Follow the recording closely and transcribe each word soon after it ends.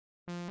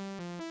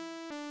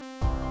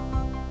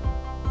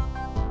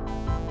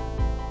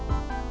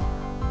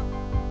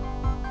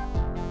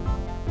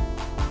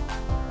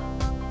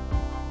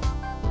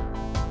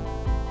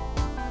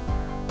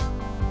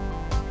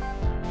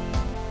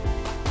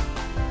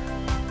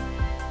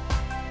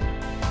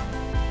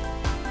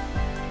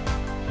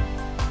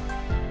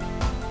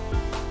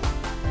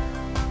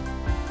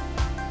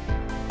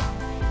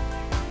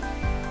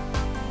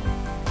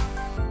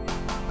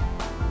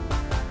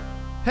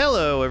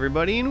Hello,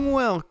 everybody, and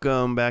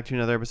welcome back to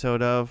another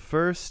episode of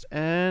First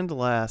and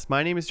Last.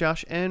 My name is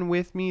Josh, and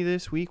with me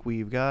this week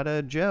we've got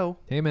Joe.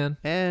 Hey, man.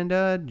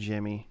 And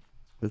Jimmy.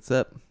 What's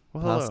up?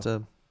 Well, hello.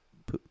 Pasta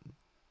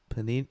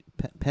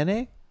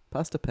penne?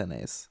 Pasta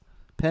pennes.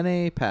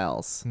 Penne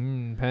pals.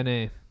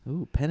 Penne.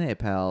 Ooh, penne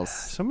pals.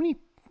 So many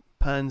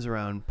puns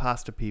around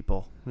pasta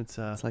people. It's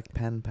like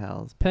pen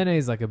pals. Penne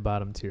is like a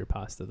bottom tier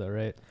pasta, though,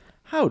 right?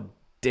 How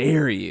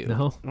dare you?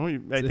 No. Oh,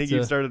 I think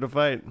you started a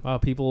fight. Wow,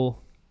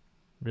 people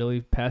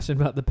really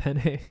passionate about the penne.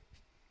 Hey,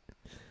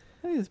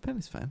 this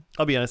penne's fine.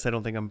 I'll be honest, I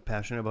don't think I'm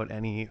passionate about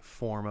any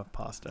form of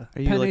pasta.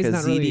 Are you Penne's like a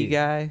not ZD really-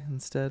 guy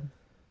instead?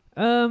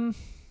 I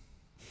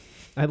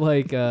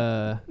like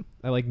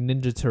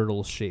Ninja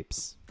Turtle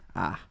shapes.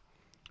 Ah.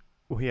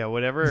 Well, yeah,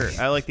 whatever.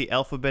 I like the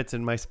alphabets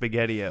in my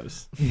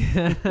SpaghettiOs.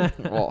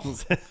 Oh.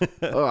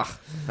 Ugh,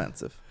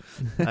 offensive.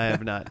 I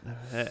have not.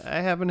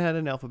 I haven't had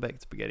an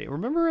alphabet spaghetti.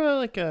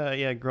 Remember,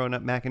 growing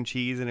up, mac and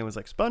cheese, and it was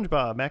like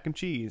SpongeBob mac and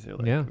cheese. They're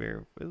like, Yeah.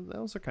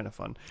 Those are kind of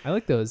fun. I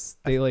like those.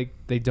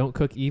 They don't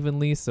cook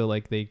evenly, so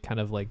like they kind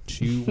of like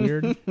chew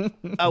weird.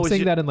 I'm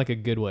saying that in like a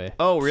good way.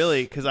 Oh,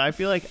 really? Because I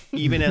feel like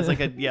even as like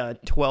a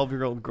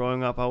 12-year-old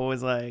growing up, I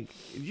was like,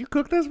 "Did you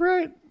cook this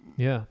right?"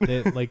 Yeah,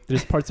 like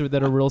there's parts of it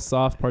that are real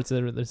soft, parts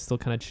of it that are still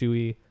kind of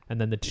chewy,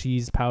 and then the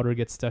cheese powder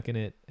gets stuck in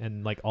it,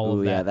 and like all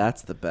of that. Yeah,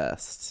 that's the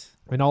best.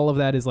 And all of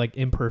that is like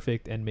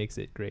imperfect and makes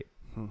it great.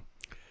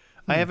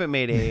 I haven't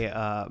made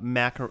a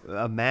mac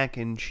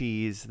and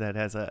cheese that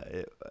has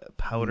a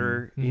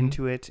powder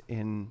into it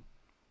in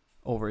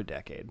over a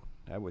decade,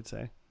 I would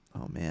say.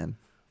 Oh man,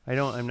 I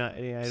don't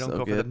So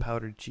go for the good.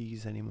 powdered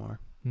cheese anymore.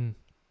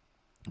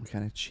 what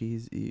kind of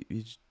cheese?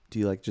 Do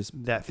you like just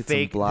That get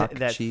fake some block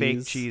that cheese?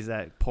 fake cheese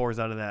that pours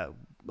out of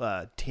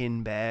that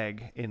tin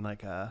bag in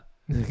like a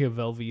Like a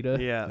Velveeta.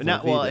 yeah.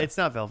 Velveeta. It's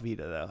not Velveeta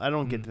though. I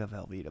don't get the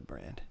Velveeta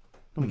brand.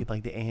 I don't get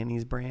like the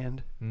Annie's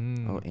brand.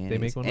 Oh, They Annie's.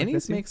 make one Annie's like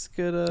this. makes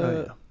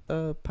good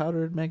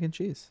powdered mac and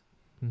cheese.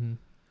 Mm-hmm.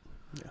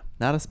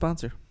 Not a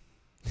sponsor.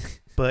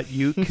 But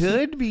you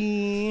could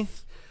be.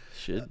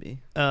 Should be.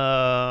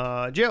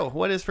 Joe,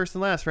 what is first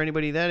and last for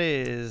anybody that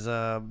is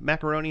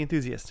macaroni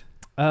enthusiast?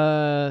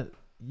 You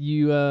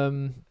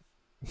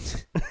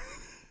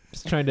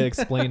just trying to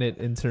explain it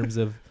in terms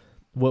of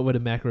what would a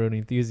macaroni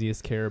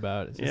enthusiast care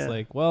about. It's just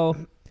like, well,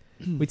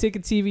 we take a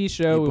TV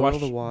show, You we boil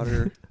watch the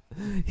water.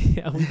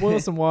 yeah, we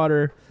boil some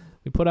water,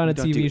 we put on a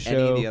Don't TV do show.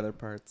 any of the other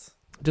parts.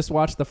 Just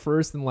watch the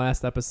first and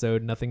last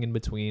episode, nothing in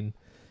between,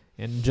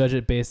 and judge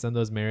it based on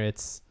those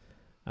merits.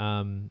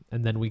 And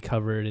then we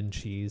cover it in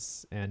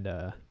cheese and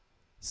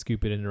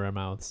scoop it into our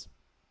mouths.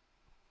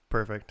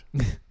 Perfect.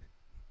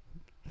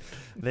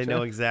 They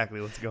know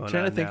exactly what's going on. I'm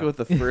trying to think now. of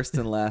what the first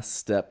and last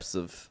steps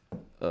of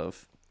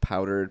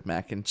powdered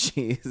mac and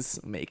cheese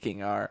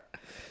making are.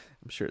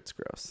 I'm sure it's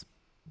gross.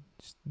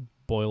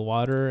 Boil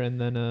water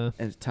and then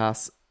And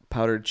toss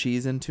powdered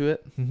cheese into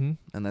it, mm-hmm.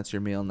 and that's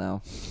your meal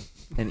now.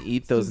 And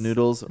eat those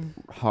noodles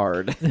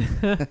hard.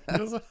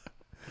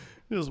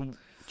 Just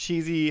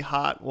cheesy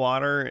hot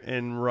water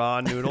and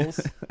raw noodles.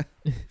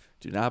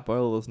 Do not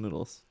boil those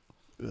noodles.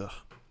 Ugh.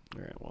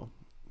 All right, well,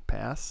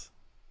 pass.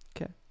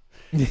 Okay.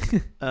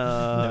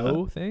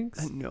 No,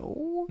 thanks.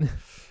 No.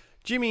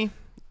 Jimmy,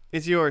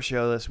 it's your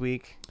show this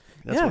week.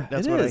 That's Yeah,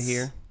 that's it what is. I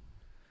hear.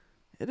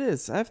 It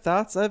is. I have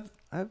thoughts. I've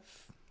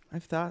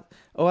thought.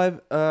 Oh, I've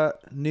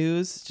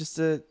news just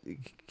to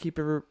keep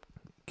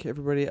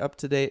everybody up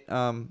to date.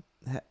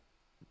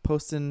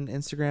 Posting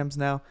Instagrams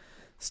now,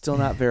 still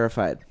not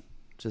verified.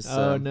 Just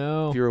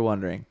no. if you were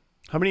wondering.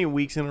 How many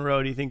weeks in a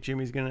row do you think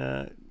Jimmy's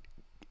gonna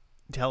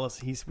tell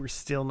us we're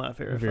still not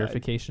verified?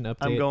 Verification update.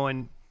 I'm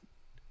going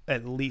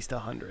at least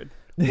 100.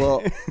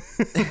 Well,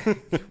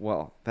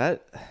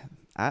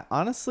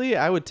 honestly,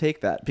 I would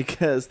take that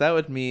because that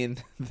would mean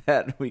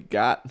that we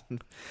got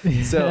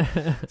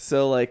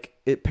so like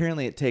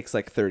apparently it takes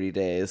like 30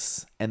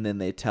 days, and then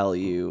they tell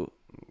you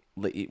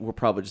we'll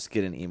probably just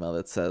get an email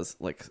that says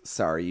like,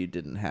 sorry, you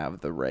didn't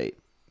have the right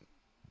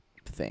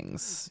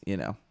things,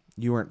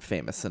 you weren't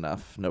famous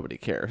enough, nobody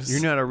cares,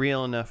 You're not a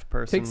real enough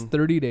person. Takes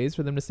 30 days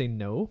for them to say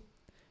no.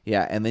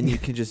 yeah, and then you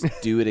can just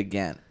do it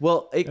again.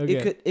 Well,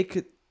 Okay.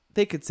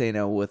 they could say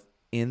no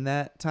within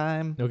that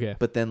time. Okay.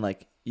 But then,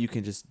 like, you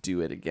can just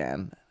do it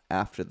again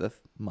after the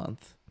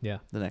month, Yeah.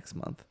 the next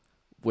month,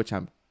 which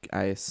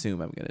I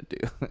assume I'm gonna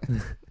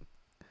do,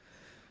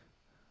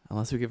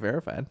 unless we get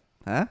verified,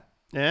 huh?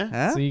 Yeah.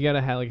 Huh? So you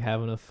gotta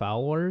have enough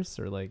followers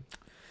or like.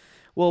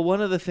 Well,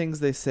 one of the things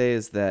they say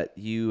is that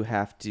you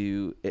have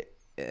to,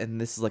 and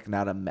this is like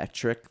not a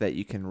metric that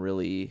you can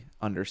really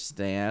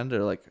understand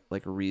or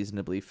like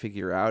reasonably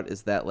figure out,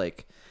 is that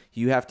like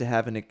you have to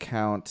have an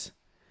account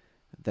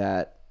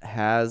that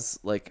has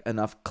like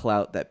enough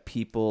clout that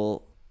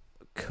people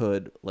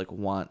could like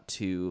want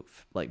to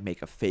like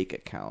make a fake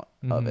account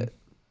of it.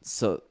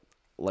 So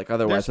like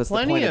otherwise, what's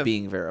the point of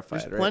being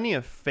verified? There's right? plenty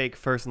of fake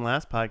first and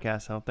last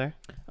podcasts out there.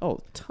 Oh,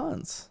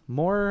 tons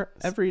more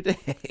every day.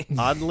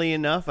 Oddly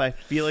enough, I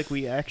feel like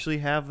we actually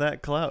have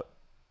that clout.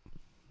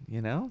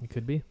 You know, It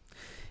could be.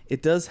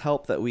 it does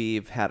help that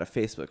we've had a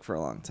Facebook for a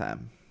long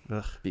time.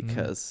 Ugh.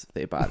 because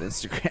they bought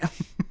Instagram.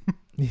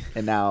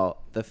 And now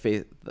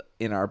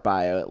in our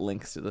bio it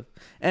links to the.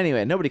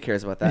 Anyway, nobody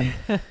cares about that.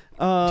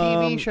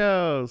 TV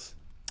shows.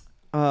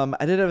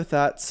 I did have a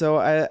thought. So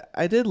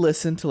I did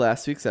listen to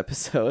last week's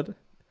episode,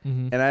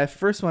 and I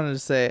first wanted to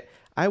say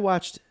I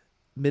watched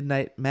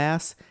Midnight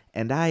Mass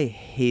and I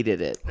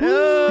hated it.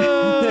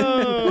 Oh!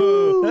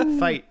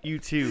 Fight, you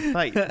two,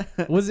 fight.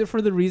 Was it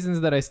for the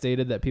reasons that I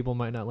stated that people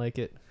might not like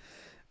it?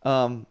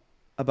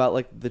 About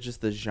like just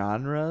the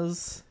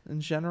genres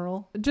in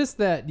general. Just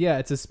that, yeah,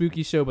 it's a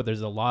spooky show, but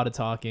there's a lot of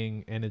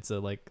talking, and there's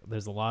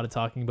a lot of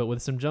talking, but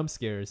with some jump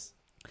scares.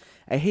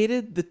 I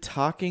hated the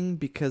talking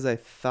because I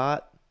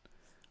thought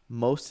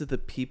most of the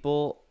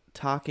people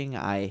talking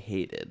I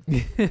hated.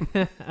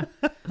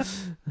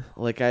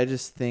 Like, I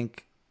just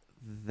think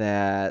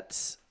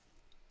that,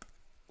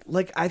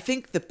 like, I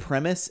think the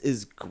premise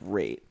is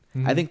great.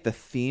 Mm-hmm. I think the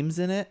themes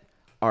in it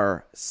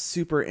are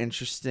super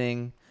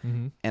interesting.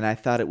 Mm-hmm. And I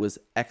thought it was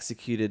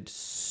executed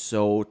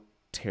so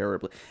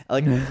terribly.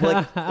 Like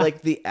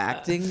the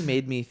acting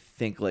made me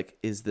think, like,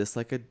 is this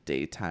like a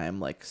daytime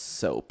like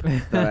soap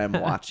that I'm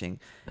watching?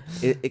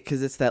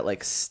 Because it's that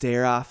like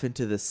stare off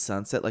into the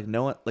sunset. Like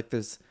no one, like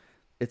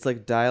it's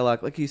like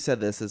dialogue. Like you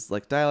said, this is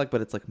like dialogue, but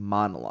it's like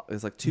monologue.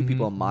 It's like two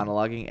people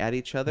monologuing at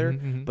each other,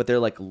 but they're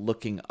like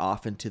looking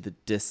off into the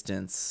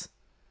distance,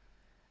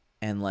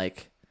 and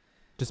like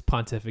just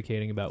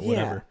pontificating about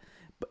whatever.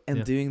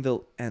 Doing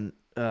the and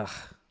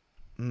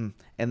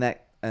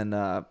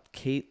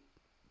Kate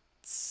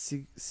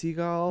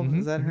Seagal,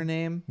 is that her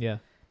name? Yeah.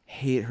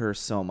 Hate her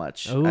so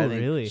much. Oh, I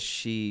think really?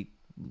 She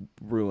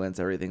ruins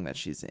everything that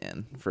she's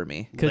in for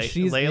me. Because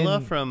she's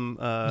Layla from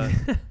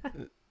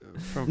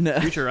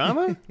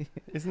Futurama.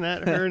 Isn't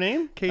that her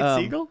name? Kate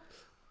Siegel.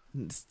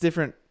 It's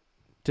different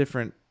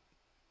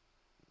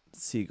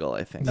Seagull,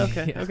 I think.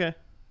 Okay. Yeah. Okay.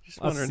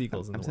 Just Lots of wondering.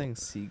 seagulls in I'm the saying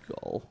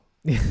world.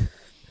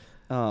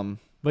 Seagull.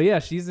 But yeah,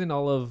 she's in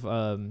all of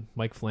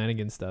Mike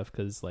Flanagan stuff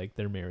because like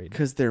they're married.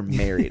 Because they're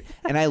married.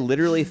 And I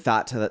literally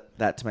thought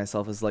that to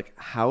myself, is like,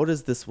 how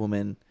does this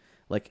woman,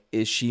 like,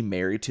 is she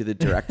married to the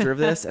director of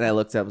this? And I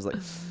looked up, I was like,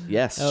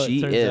 yes, she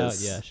it turns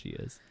is. out, yeah, she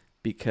is.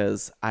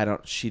 Because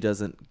she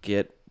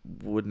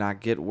would not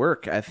get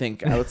work, I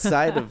think,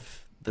 outside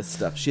of the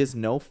stuff. She has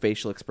no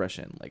facial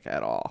expression, like,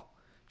 at all.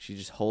 She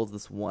just holds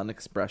this one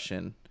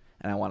expression,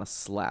 and I want to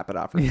slap it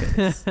off her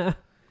face.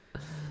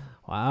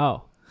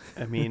 Wow.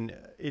 I mean,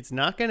 it's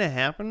not going to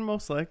happen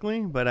most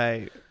likely, but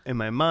in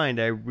my mind,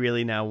 I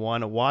really now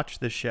want to watch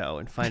the show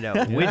and find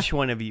out which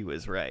one of you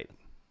is right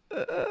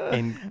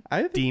and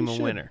deem a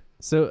winner.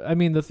 So, I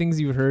mean, the things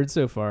you've heard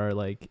so far,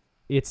 like,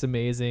 it's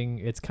amazing.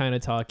 It's kind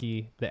of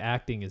talky. The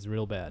acting is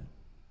real bad.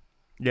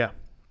 Yeah.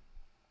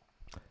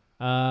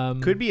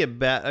 Could be a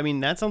bad. I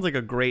mean, that sounds like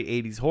a great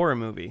 80s horror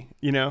movie,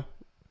 you know?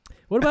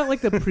 What about,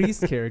 like, the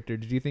priest character?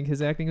 Did you think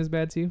his acting was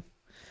bad, too?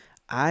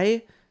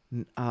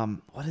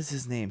 What is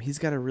his name? He's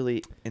got a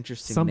really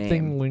interesting name.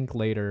 Something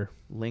Linklater.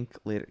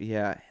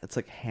 Yeah, it's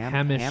like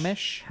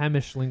Hamish.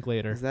 Hamish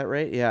Linklater. Is that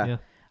right? Yeah.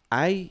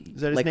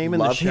 Is that his like, name in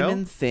the love show? him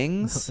in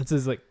things. It's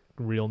his like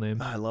real name.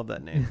 Oh, I love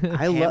that name.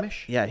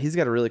 Hamish. Yeah, he's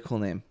got a really cool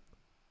name.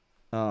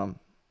 I'm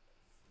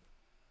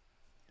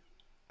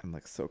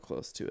like so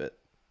close to it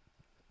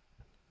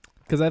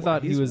because I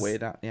thought he was way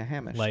down. Yeah,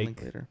 Hamish like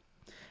Linklater.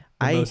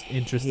 The most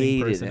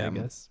interesting person, him. I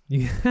guess.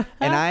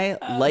 And I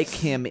like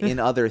him in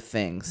other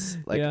things.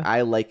 Like, yeah.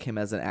 I like him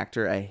as an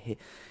actor. I hate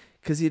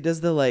because he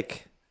does the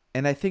like,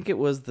 and I think it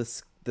was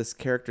this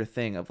character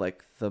thing of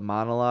like the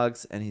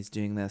monologues, and he's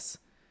doing this.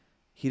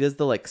 He does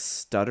the like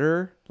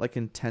stutter, like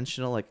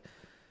intentional, like,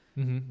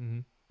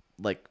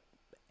 like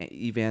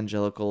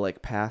evangelical,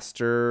 like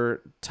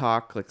pastor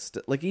talk,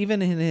 like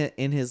even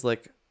in his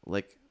like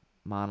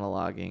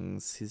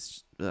monologuings,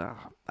 he's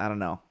I don't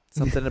know,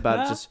 something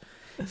about just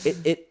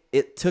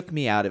it took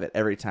me out of it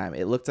every time.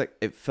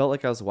 It felt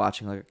like I was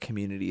watching like a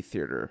community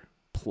theater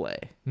play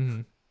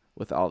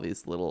with all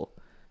these little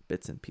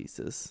bits and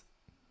pieces.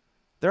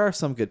 There are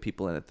some good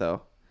people in it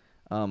though.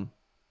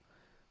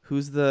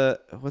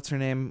 What's her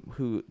name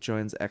who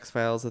joins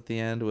X-Files at the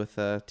end with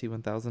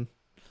T-1000?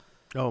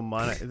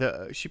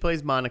 Oh, she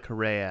plays Monica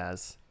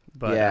Reyes,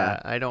 but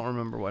yeah. I don't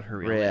remember what her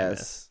real name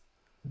is.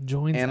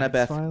 Joins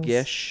Annabeth X-Files?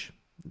 Gish,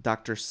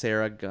 Dr.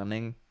 Sarah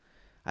Gunning.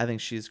 I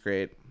think she's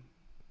great.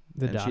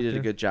 She did a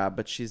good job,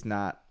 but she's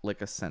not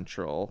like a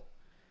central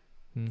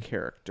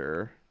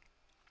character.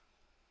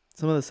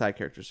 Some of the side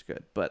characters are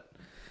good, but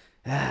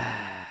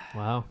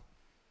wow,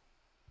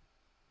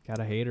 got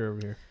a hater over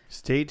here.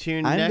 Stay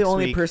tuned. I'm next the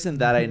only week. person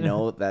that I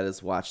know that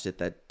has watched it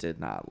that did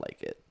not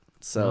like it.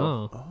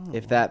 So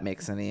if that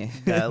makes any,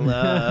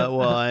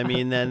 well, I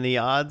mean, then the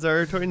odds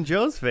are in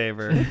Joe's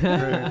favor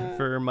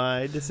for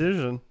my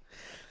decision.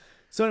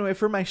 So anyway,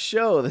 for my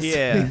show this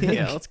week,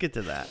 let's get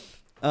to that.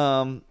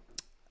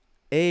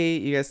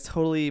 You guys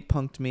totally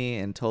punked me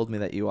and told me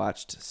that you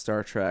watched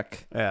Star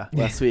Trek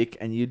last week,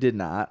 and you did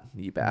not,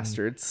 you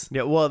bastards.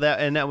 Yeah, well,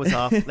 that was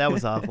off. That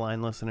was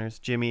offline, listeners.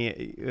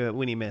 Jimmy,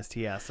 when he missed,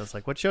 he asked us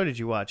like, "What show did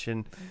you watch?"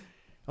 And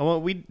Oh,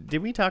 well,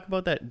 did we talk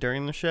about that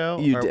during the show?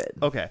 You did.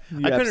 Okay.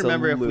 You I couldn't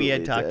remember if we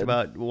had absolutely talked did.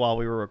 about while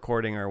we were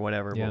recording or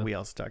whatever, Yeah. but we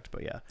also talked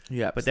about, yeah.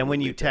 Yeah. But then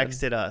when you absolutely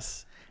did. texted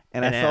us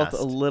and I felt a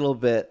asked, little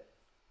bit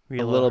were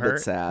you a little bit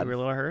hurt? sad. You were a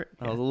little hurt?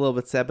 I was a little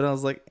bit sad, but I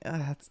was like,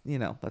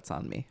 that's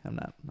on me. I'm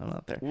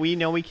not there. We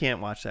know we can't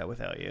watch that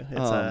without you.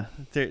 It's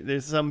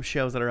there's some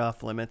shows that are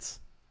off limits.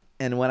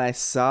 And when I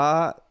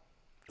saw,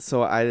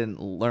 so I didn't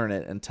learn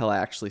it until I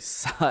actually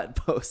saw it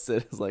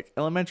posted. It was like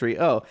elementary.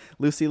 Oh,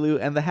 Lucy Liu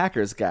and the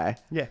Hackers guy.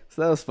 Yeah.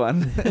 So that was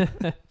fun.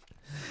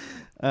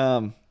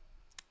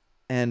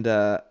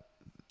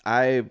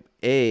 I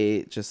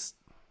just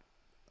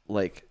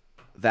like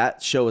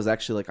that show was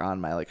actually like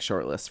on my like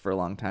short list for a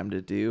long time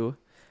to do.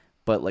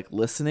 But like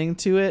listening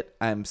to it,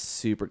 I'm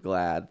super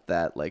glad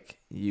that like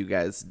you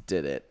guys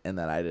did it and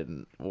that I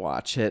didn't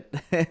watch it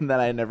and that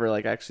I never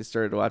like actually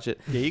started to watch it.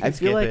 Yeah, you I can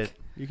feel skip like, it.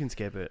 You can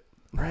skip it.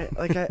 Right.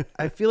 Like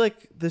I feel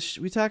like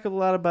we talk a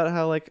lot about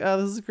how like,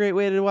 oh, this is a great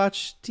way to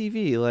watch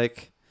TV.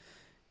 Like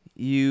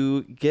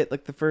you get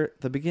like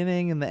the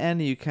beginning and the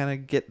end, you kind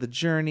of get the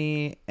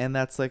journey, and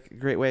that's like a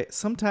great way.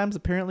 Sometimes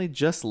apparently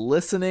just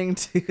listening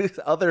to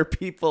other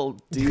people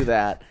do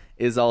that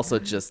is also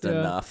just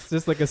enough. It's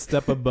just like a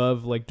step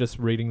above like just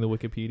reading the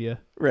Wikipedia.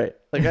 Right.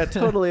 Like I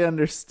totally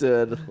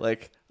understood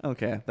like,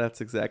 okay,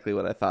 that's exactly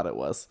what I thought it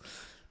was.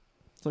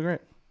 So great.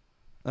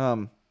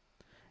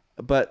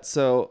 But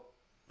so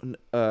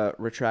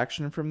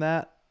retraction from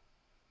that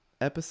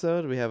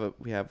episode, we have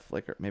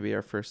like maybe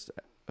our first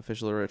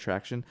official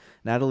retraction.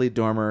 Natalie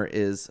Dormer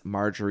is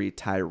Marjorie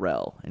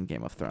Tyrell in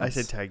Game of Thrones. I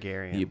said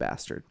Targaryen. You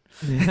bastard.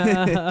 She's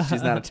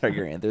not a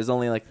Targaryen. There's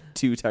only like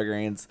 2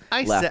 Targaryens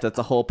left. That's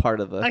a whole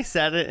part of the I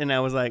said it and I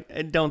was like,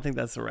 I don't think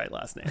that's the right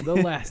last name. The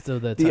last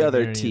of the the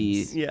other Targaryens.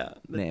 T Yeah.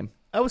 name.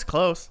 I was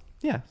close.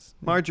 Yeah.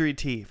 Marjorie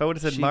T. If I would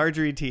have said She-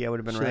 Marjorie T, I would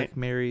have been She right. like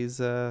marries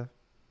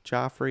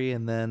Joffrey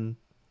and then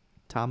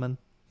Tommen.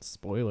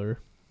 Spoiler.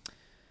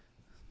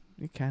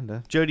 Kind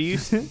of. Joe, do you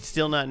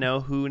still not know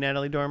who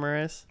Natalie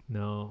Dormer is?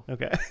 No.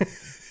 Okay.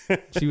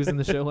 She was in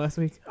the show last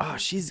week. Oh,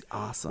 she's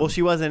awesome. Well,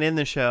 she wasn't in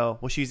the show.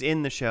 Well, she's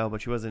in the show,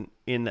 but she wasn't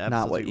in the episode.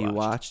 Not what you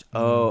watched. Mm.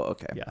 Oh,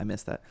 okay. Yeah. I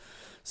missed that.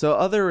 So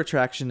other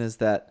retraction is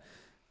that.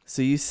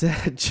 So you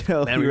said,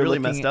 Joe, Man, you we were really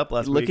looking messed up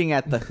last looking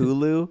at the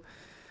Hulu,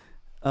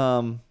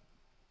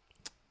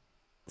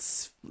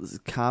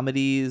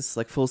 comedies,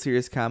 like full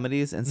series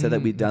comedies, and said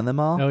that we'd done them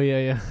all. Oh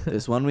yeah.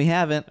 There's one we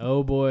haven't,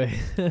 Oh boy.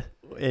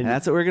 and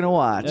that's what we're gonna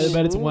watch. I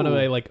bet it's one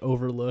I like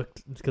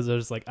overlooked because I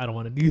was like, I don't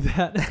want to do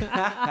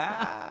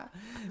that.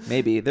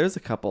 Maybe there's a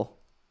couple.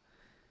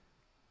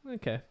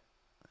 Okay.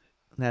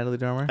 Natalie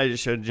Dormer. I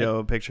just showed Joe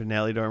a picture of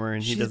Natalie Dormer,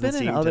 and he She's doesn't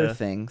been in seem other to.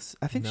 things.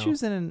 I think she No.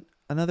 was in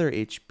another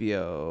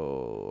HBO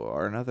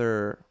or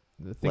another.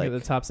 The thing at the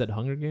Like- top said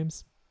Hunger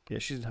Games. Yeah,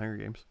 she's in Hunger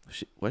Games.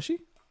 Was she?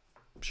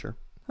 Sure.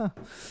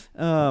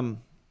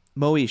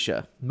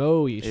 Moesha.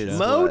 Moesha. Is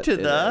Mo what to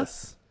it the-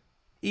 is.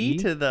 E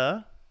to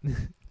the Yeah.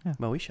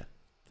 Moesha.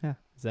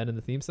 Is that in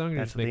the theme song? Or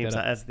That's just the make theme that song.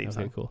 up? That's the theme Okay,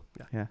 song. cool.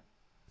 Yeah.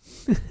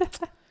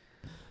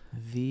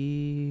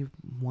 The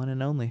one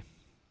and only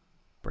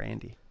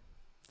Brandy.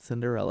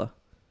 Cinderella.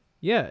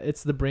 Yeah,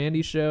 it's the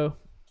Brandy show.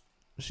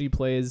 She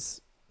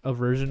plays a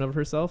version of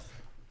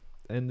herself,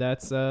 and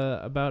that's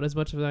about as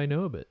much as I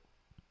know of it.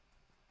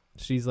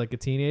 She's like a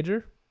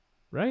teenager,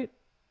 right?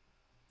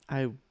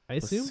 I I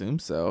assume. assume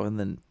so. In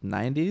the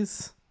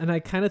 90s. And I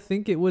kind of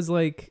think it was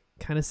like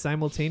kind of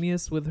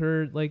simultaneous with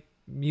her like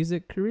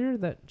music career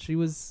that she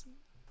was.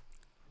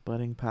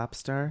 Budding pop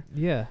star.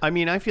 Yeah. I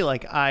mean, I feel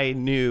like I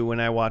knew when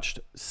I watched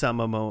some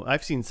of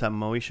I've seen some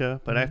Moesha,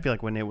 but I Mhm. feel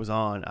like when it was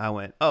on, I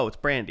went, "Oh, it's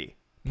Brandy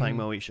playing Mhm.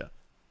 Moesha."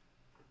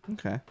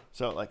 Okay.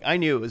 So like, I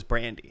knew it was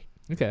Brandy.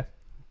 Okay.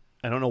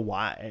 I don't know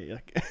why,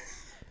 like,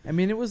 I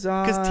mean, it was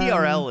on. because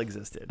TRL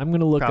existed. I'm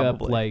gonna look up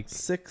Probably. like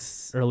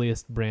 6.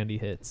 earliest Brandy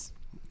hits.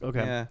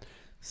 Okay. Yeah.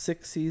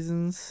 6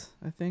 seasons,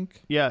 I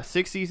think. Yeah,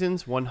 6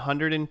 seasons,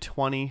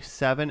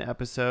 127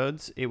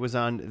 episodes. It was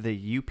on the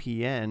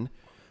UPN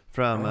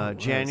from Oh, it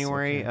was,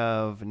 January okay.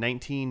 of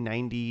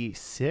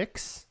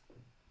 1996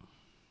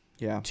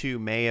 Yeah. to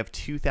May of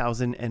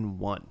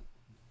 2001.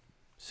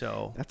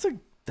 So That's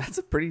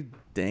a pretty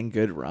dang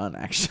good run,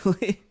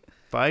 actually.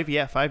 5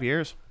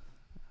 years.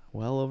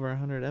 Well over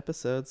 100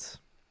 episodes.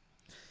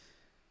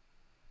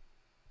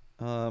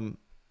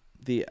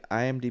 The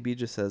IMDb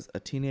just says a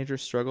teenager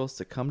struggles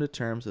to come to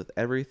terms with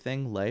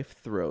everything life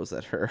throws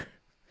at her.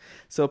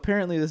 So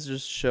apparently this is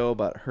just a show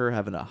about her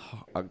having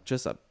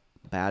just a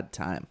bad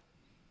time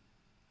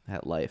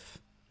at life.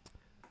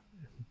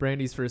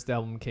 Brandy's first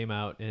album came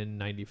out in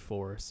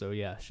 '94, so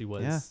yeah, she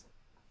was Yeah.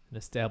 an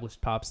established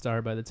pop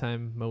star by the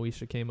time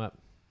Moesha came up.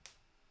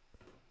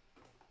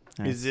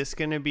 Nice. Is this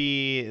going to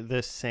be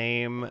the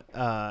same?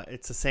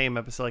 It's the same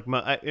episode.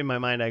 Like in my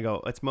mind, I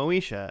go, it's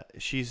Moesha.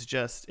 It's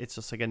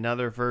just like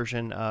another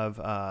version of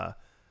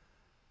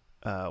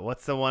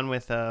what's the one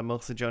with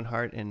Melissa Joan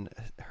Hart and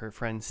her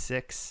friend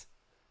Six?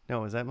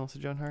 No, is that Melissa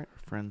Joan Hart?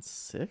 Friend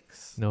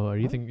 6? No, are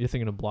you What? you're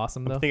thinking of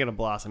Blossom though? I'm thinking of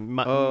Blossom.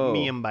 Oh.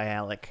 Mayim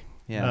Bialik.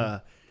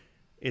 Yeah.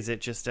 Is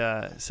it just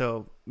Brandy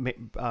 /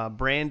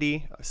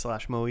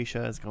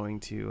 Moesha is going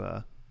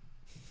to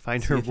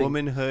find her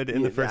womanhood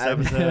in the first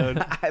episode?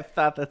 I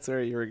thought that's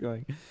where you were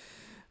going.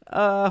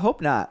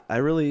 Hope not. I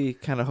really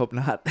kind of hope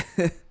not.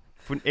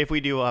 If we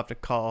do, we'll have to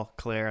call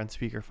Claire on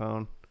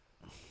speakerphone.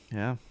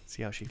 Yeah.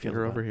 See how she feels. Get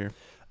her over here.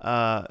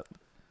 I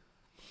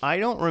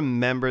don't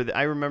remember.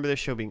 I remember this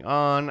show being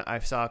on. I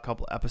saw a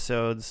couple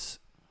episodes.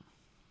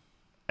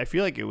 I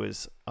feel like it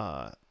was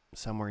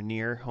somewhere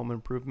near Home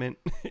Improvement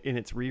in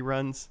its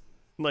reruns,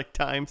 like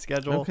time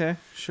schedule. Okay,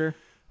 sure.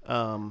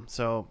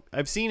 So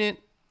I've seen it.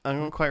 I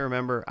don't quite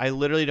remember. I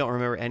literally don't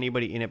remember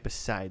anybody in it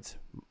besides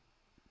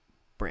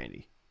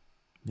Brandy.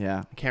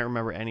 Yeah. I can't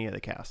remember any of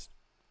the cast.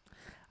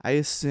 I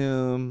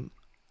assume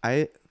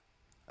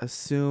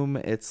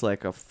it's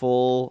like a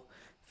full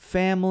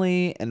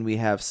family, and we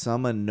have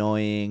some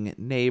annoying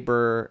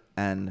neighbor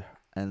and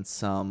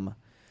some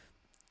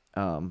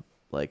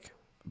like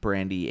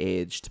Brandy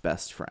aged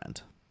best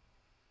friend,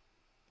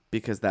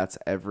 because that's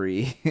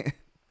every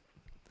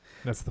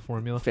That's the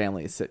formula.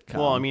 family sitcom.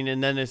 Well, I mean,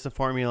 and then there's the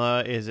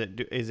formula. Is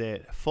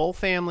it full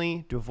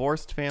family,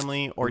 divorced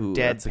family, or Ooh,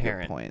 dead that's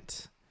parent? A good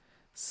point.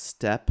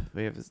 Step.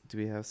 Do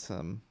we have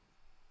some?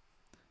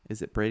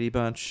 Is it Brady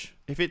Bunch?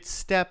 If it's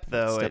step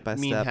though, Step by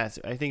step.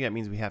 I think that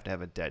means we have to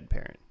have a dead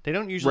parent. They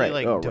don't usually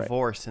Right.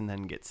 divorce and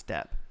then get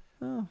step.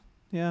 Oh,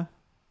 yeah.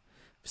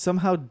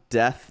 Somehow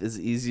death is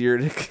easier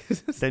to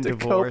Than to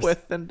divorce. cope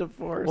with than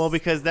divorce. Well,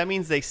 because that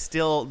means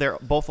they're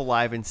both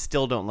alive and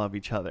still don't love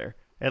each other.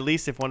 At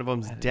least if one of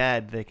them's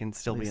dead, they can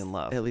still be in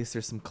love. At least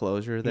there's some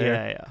closure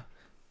there. Yeah.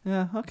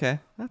 Yeah, okay.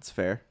 That's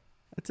fair.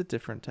 It's a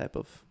different type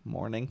of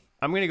mourning.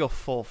 I'm gonna go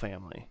full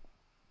family.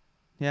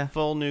 Yeah.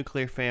 Full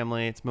nuclear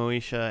family. It's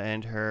Moesha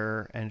and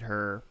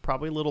her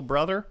probably little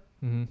brother.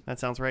 Mm-hmm. That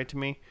sounds right to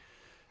me.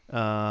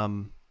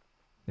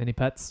 Any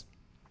pets?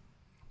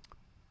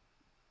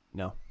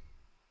 No.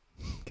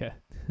 Okay.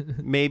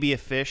 Maybe a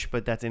fish,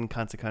 but that's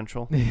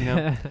inconsequential. You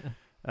know.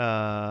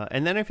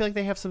 And then I feel like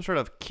they have some sort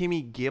of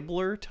Kimmy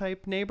Gibbler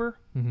type neighbor.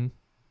 Mm-hmm.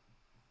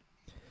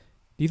 Do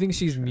you think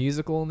she's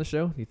musical in the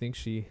show? Do you think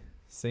she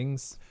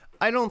sings?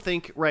 I don't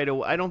think right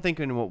away. I don't think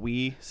in what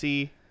we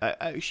see.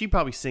 She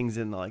probably sings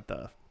in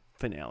the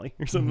finale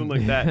or something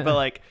like that. But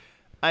like,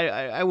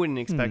 I wouldn't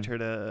expect her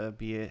to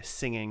be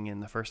singing in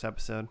the first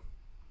episode.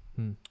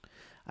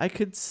 I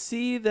could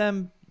see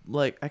them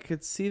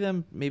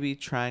maybe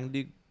trying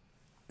to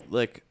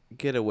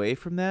get away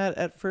from that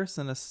at first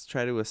and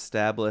try to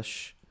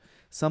establish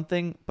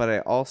something,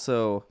 but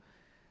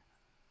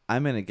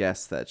I'm gonna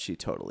guess that she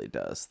totally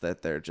does,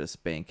 that they're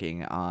just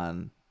banking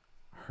on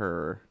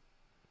her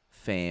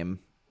fame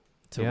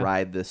to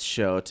ride this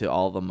show to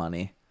all the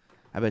money.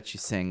 I bet she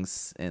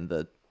sings in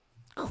the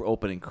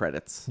opening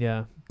credits.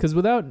 Yeah, because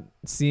without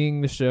seeing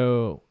the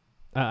show,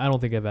 I don't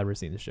think I've ever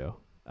seen the show.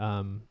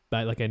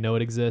 But I know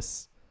it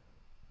exists,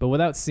 but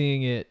without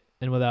seeing it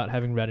and without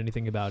having read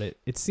anything about it,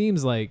 it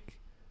seems like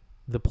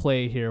the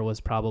play here was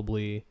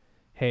probably,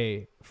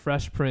 hey,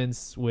 Fresh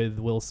Prince with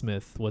Will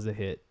Smith was a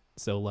hit,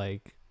 so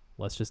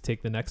let's just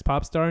take the next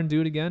pop star and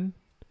do it again.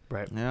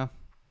 Right. Yeah.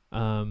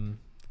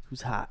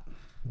 Who's hot?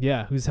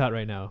 Yeah, who's hot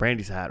right now?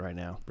 Brandy's hot right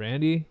now.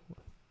 Brandy?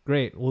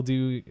 Great. We'll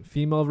do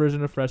female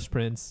version of Fresh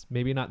Prince.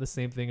 Maybe not the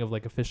same thing of a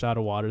fish out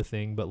of water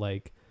thing, but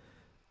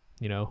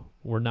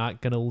we're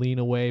not going to lean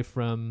away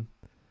from,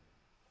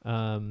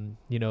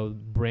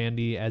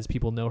 Brandy as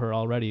people know her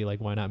already.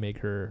 Why not make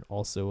her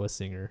also a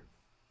singer?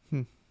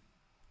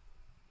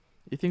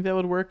 You think that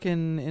would work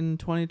in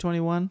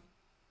 2021?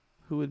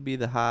 Who would be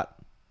the hot?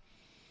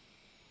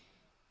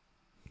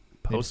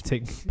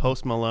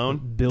 Post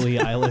Malone. Billie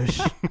Eilish.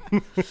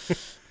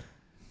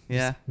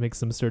 Yeah. Just make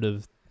some sort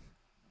of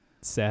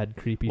sad,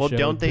 creepy show. Well,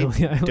 don't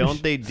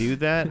they do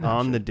that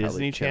on the Probably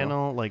Disney chill.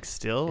 Channel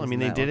still? I Isn't mean,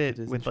 they that did what the it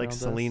Disney with Channel does?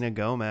 Selena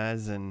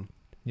Gomez and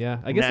Yeah,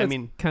 I guess I that's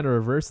mean- kind of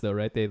reverse though,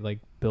 right? They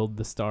build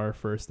the star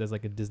first as a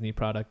Disney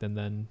product and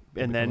then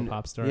become a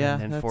pop star. Yeah,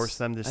 and then force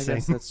them to I sing.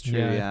 guess that's true.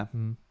 Yeah.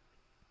 Mm.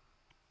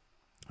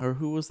 Or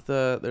who was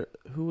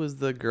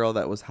the girl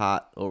that was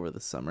hot over the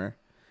summer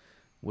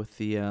with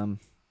the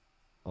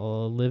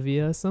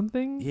Olivia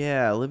something.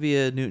 Yeah,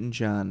 Olivia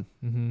Newton-John.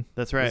 Mm-hmm.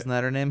 That's right. Isn't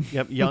that her name?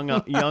 Yep,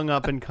 young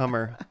up and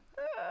comer,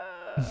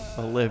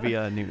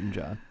 Olivia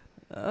Newton-John.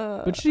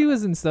 But she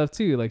was in stuff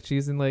too.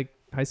 She's in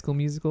High School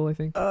Musical, I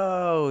think.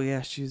 Oh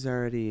yeah, she's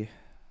already.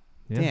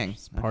 Yeah, Dang,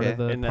 she's part okay. of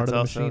the And part that's of the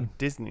also machine.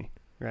 Disney,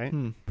 right?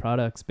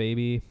 Products,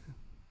 baby.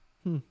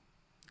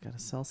 Gotta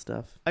sell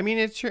stuff. I mean,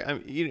 it's true.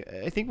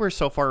 I think we're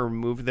so far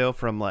removed though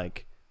from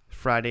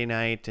Friday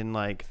night and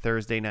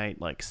Thursday night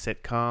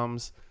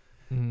sitcoms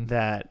Mhm.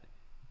 that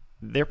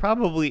there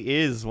probably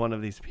is one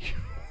of these people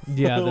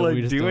Yeah, that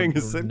we just doing a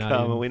don't- not sitcom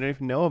even and we don't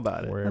even know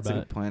about it worry That's a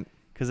about. good point.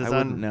 because I it's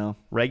wouldn't on know.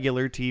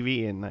 regular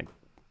TV and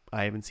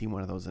I haven't seen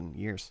one of those in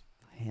years.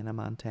 Hannah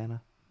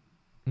Montana.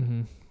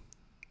 Mm-hmm.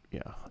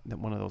 Yeah,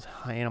 one of those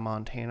Hannah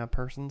Montana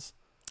persons.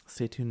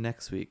 Stay tuned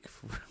next week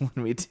for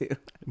when we do.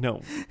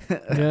 No,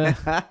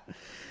 Yeah.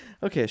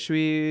 Okay, should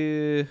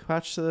we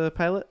watch the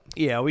pilot?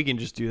 Yeah, we can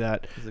just do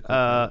that. Is it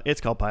called It's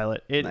called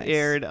Pilot. It Nice.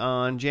 aired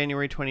on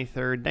January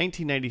 23rd,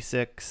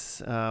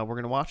 1996. We're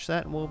going to watch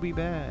that and we'll be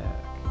back.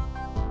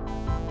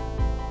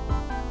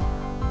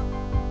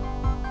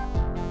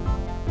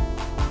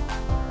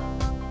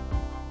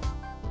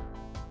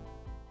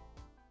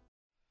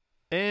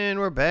 And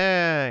we're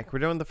back. We're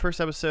doing the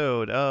first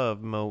episode of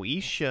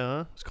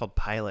Moesha. It's called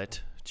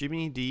Pilot.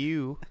 Jimmy, do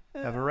you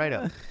have a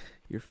write-up?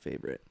 Your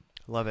favorite.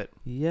 Love it.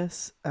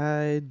 Yes,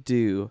 I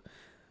do.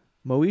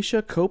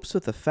 Moesha copes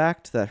with the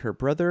fact that her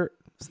brother,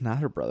 it's not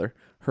her brother,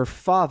 her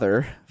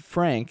father,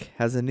 Frank,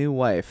 has a new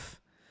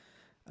wife.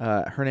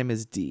 Her name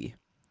is Dee.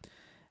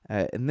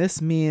 And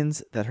this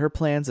means that her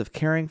plans of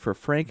caring for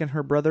Frank and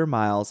her brother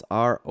Miles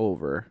are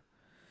over.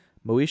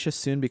 Moesha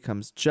soon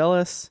becomes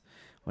jealous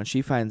when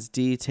she finds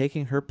Dee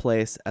taking her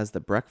place as the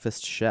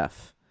breakfast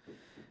chef.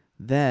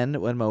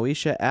 Then, when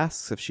Moesha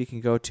asks if she can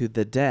go to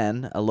The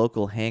Den, a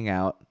local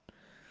hangout,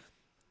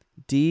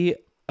 Dee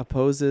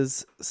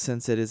opposes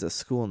since it is a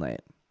school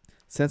night.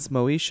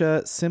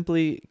 Moesha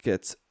simply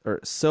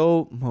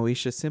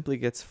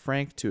gets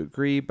Frank to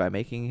agree by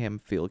making him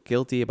feel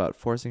guilty about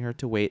forcing her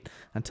to wait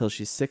until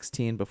she's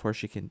 16 before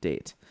she can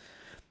date.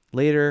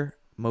 Later,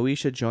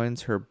 Moesha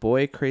joins her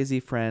boy crazy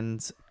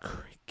friends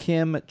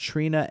Kim,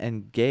 Trina,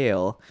 and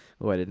Gail.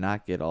 Oh, I did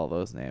not get all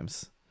those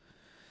names.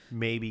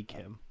 Maybe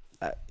Kim.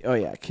 Oh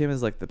yeah, Kim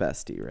is like the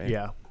bestie, right?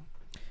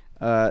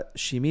 Yeah.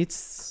 She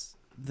meets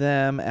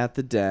them at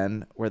the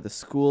Den, where the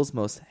school's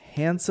most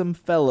handsome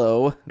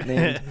fellow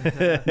named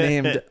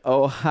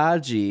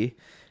Ohaji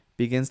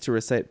begins to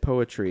recite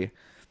poetry.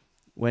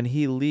 When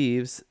he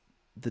leaves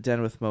the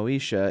Den with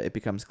Moesha, it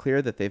becomes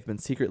clear that they've been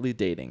secretly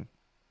dating.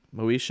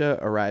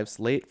 Moesha arrives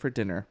late for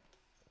dinner.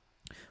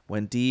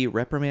 When Dee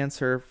reprimands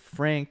her,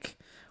 Frank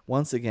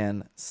once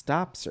again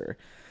stops her.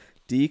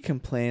 Dee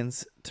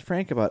complains to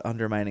Frank about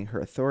undermining her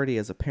authority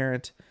as a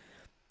parent,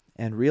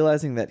 and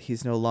realizing that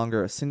he's no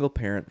longer a single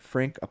parent,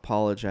 Frank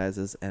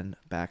apologizes and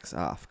backs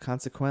off.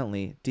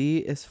 Consequently, Dee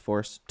is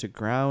forced to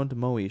ground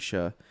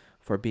Moesha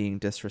for being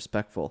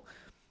disrespectful.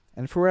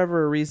 And for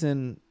whatever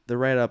reason, the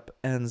write-up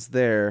ends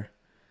there.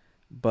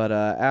 But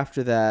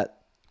after that...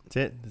 That's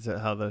it.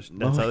 That's how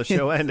the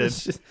show ended.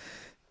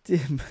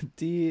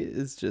 Dee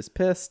is just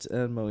pissed,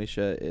 and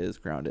Moesha is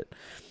grounded.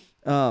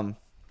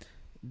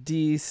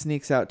 Dee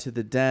sneaks out to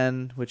the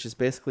Den, which is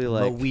basically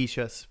like...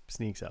 Moesha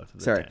sneaks out to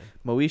the Den.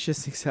 Moesha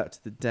sneaks out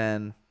to the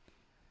Den,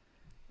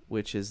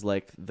 which is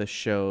like the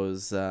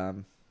show's...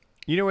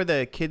 You know where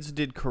the kids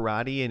did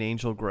karate in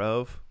Angel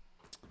Grove?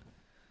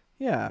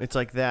 Yeah. It's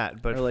like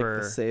that, but or like for...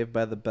 the Saved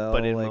by the Bell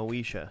But in like,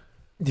 Moesha.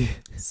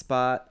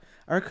 spot.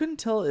 Or I couldn't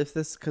tell if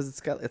this... Because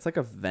it's like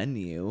a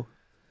venue.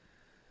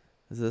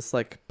 Is this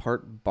like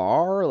part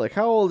bar? Like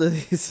how old are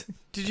these?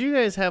 Did you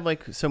guys have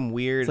like some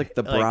weird It's like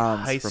the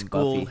Browns high from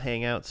school Buffy.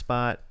 hangout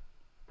spot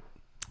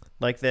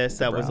like this?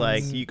 The That was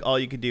like Browns. all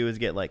you could do is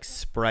get like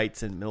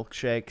Sprites and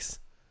milkshakes.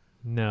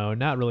 No,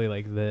 not really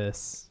like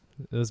this.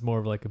 It was more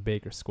of like a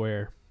Baker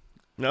Square.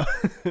 No,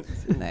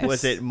 Nice.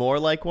 was it more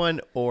like one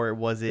or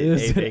was it, It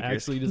was a Baker's?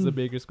 actually just a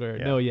Baker Square.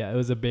 Yeah. No, yeah, it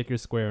was a Baker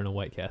Square and a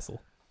White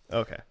Castle.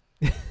 Okay.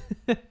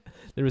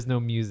 There was no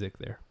music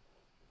there.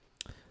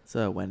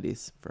 So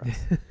Wendy's for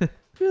us.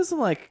 There's some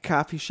like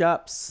coffee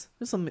shops.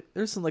 There's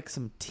some like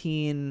some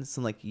teen,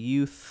 some like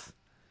youth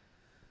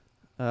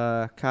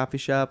coffee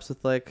shops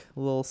with like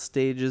little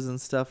stages and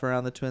stuff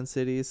around the Twin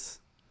Cities.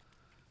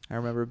 I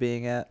remember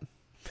being at.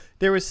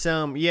 There was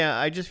some, yeah.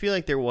 I just feel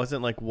like there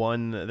wasn't like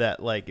one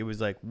that like it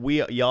was like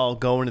y'all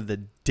going to the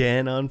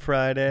Den on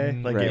Friday.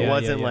 Like Right. it Yeah,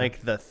 wasn't yeah.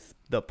 like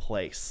the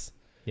place.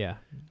 Yeah,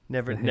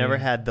 Never The never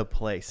hang. had the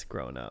place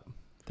growing up.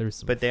 there was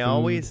some. But they food.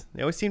 always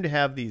seem to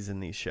have these in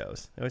these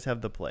shows. They always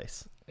have the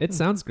place. It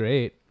sounds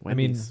great. I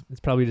mean, Wendy's. it's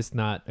probably just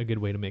not a good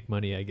way to make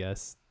money, I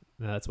guess.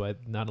 That's why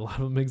not a lot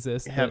of them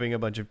exist. but- Having a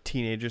bunch of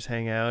teenagers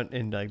hang out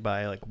and like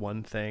buy like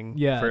one thing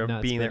Yeah, for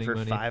not being there for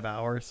spending money. 5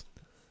 hours.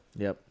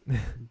 Yep.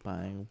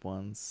 Buying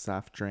one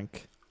soft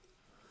drink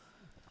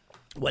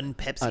One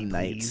Pepsi, a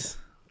night. please.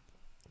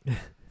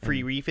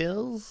 Free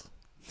refills.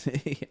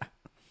 Yeah.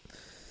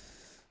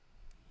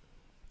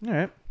 All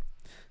right.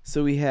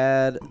 So we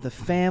had the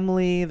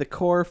family. The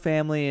core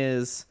family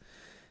is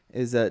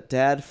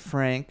Dad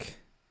Frank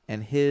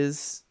and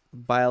his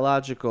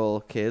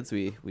biological kids.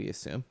 We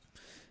assume.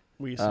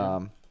 We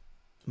assume.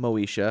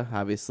 Moesha,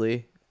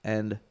 obviously,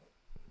 and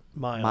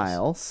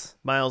Miles.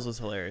 Miles was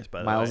hilarious, by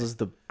the Miles way. is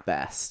the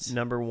best.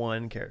 Number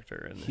one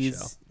character in the He's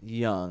show.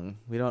 young.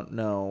 We don't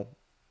know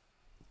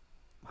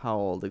how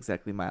old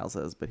exactly Miles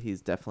is, but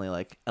he's definitely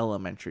like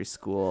elementary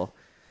school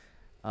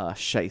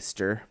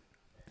shyster.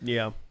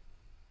 Yeah.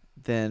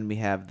 Then we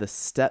have the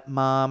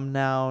stepmom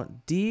now,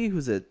 Dee,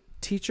 who's a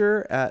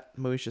teacher at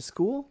Moesha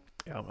school.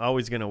 Yeah.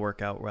 Always going to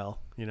work out well,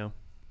 you know?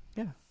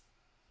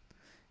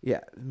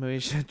 Yeah,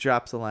 Moesha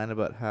drops a line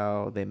about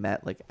how they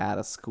met like at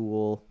a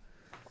school,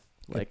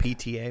 Like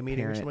PTA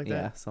meeting or parent- something like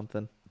yeah, that.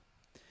 something.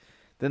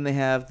 Then they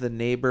have the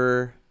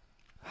neighbor,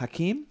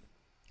 Hakeem.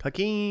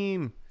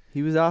 Hakeem.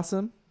 He was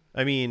awesome.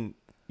 I mean,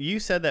 you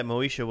said that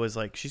Moesha was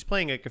like, she's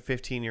playing like a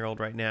 15-year-old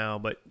right now,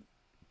 but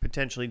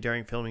potentially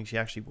during filming she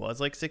actually was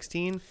like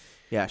 16.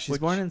 Yeah, she's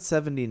born in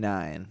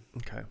 79.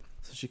 Okay.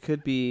 So she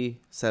could be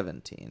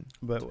 17,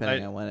 But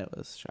depending on when it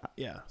was shot.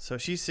 yeah, so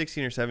she's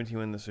 16 or 17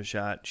 when this was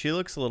shot. She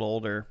looks a little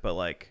older, but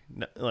like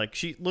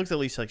she looks at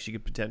least like she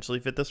could potentially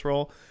fit this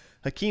role.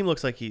 Hakeem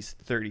looks like he's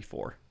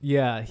 34.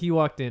 Yeah, he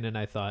walked in and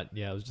I thought,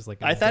 it was just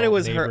like I thought it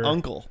was her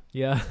uncle.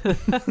 Yeah.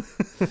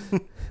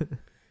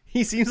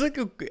 He seems like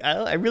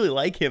I really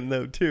like him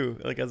though too,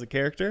 like as a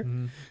character.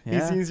 Mhm. He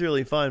seems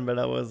really fun, but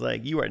I was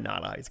like, you are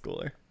not a high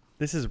schooler.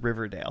 This is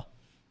Riverdale.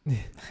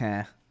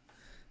 Heh.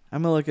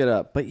 I'm gonna look it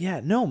up, but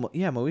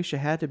Moesha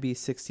had to be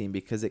 16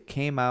 because it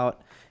came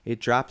out. It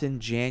dropped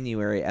in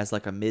January as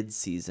like a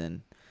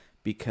mid-season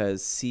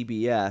because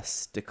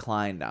CBS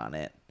declined on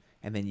it,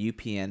 and then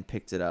UPN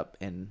picked it up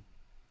and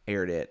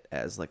aired it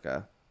as like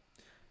a,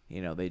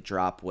 they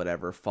drop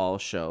whatever fall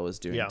show is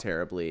doing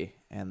terribly,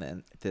 and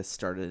then this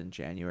started in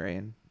January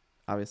and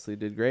obviously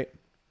did great.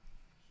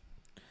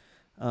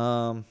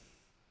 Who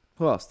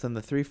else? Then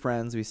the three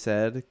friends we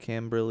said: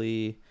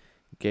 Kimberly,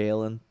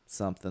 Gail, and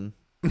something.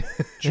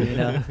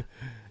 Trina.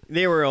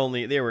 They were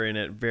in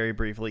it very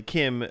briefly.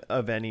 Kim,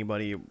 of any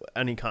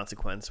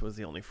consequence, was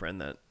the only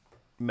friend that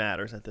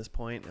matters at this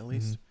point, at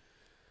least.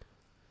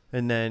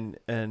 And then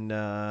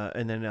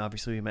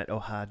obviously we met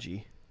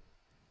Ohaji.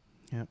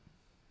 Yep.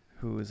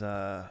 Who's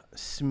a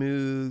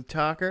smooth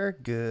talker,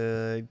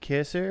 good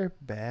kisser,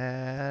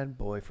 bad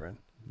boyfriend.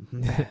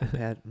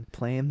 bad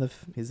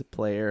he's a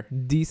player.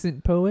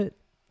 Decent poet.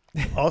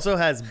 Also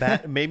has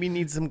maybe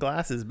needs some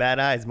glasses, bad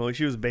eyes.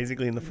 Moesha was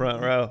basically in the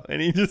front row, and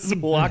he just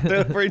walked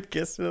over and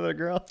kissed another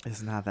girl.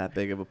 It's not that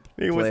big of a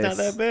place. It was not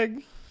that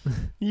big.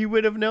 You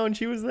would have known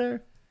she was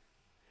there.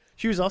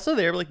 She was also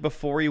there like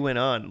before he went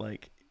on.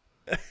 Like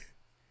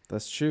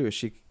that's true.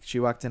 She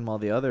walked in while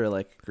the other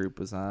group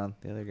was on.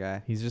 The other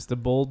guy. He's just a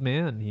bold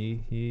man.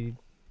 He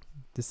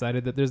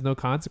decided that there's no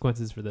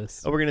consequences for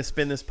this. Oh, we're gonna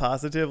spin this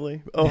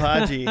positively. Oh,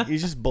 Haji,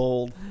 he's just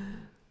bold.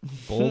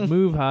 Bold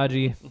move,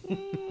 Haji.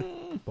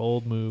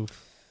 Bold move.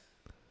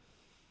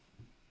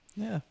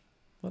 Yeah.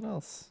 What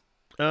else?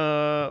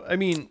 I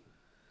mean,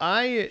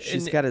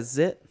 she's got a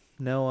zit.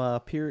 No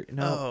period.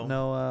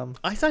 No.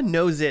 I saw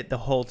no zit the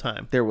whole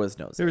time. There was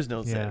no zit. There was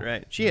no zit,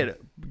 right? She had a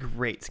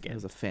great It skin.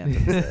 was a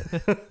phantom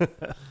zit.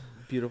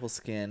 Beautiful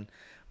skin,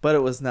 but it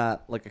was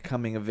not like a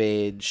coming of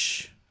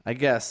age. I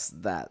guess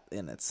that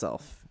in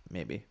itself,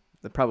 maybe.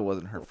 That probably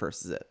wasn't her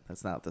first zit.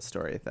 That's not the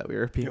story that we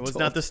were being It was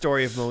told. not the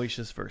story of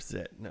Moesha's first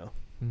zit. No.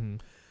 Mm-hmm.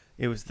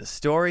 It was the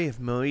story of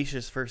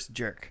Moesha's first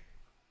jerk.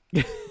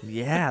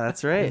 Yeah,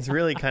 that's right. It's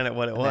really kind of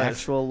what it An was.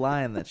 actual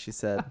line that she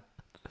said,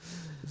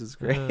 which is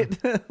great.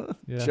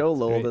 Yeah, Joe it's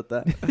lolled great. at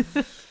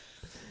that.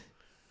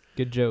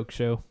 Good joke,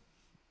 show.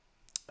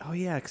 Oh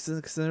yeah,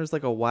 because there's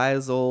like a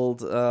wise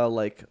old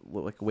like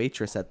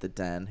waitress at the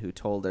Den who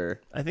told her.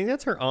 I think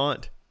that's her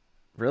aunt.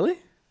 Really?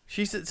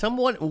 She said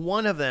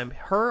one of them,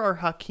 her or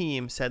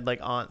Hakeem, said like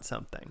aunt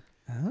something.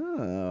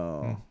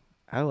 Oh,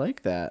 I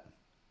like that.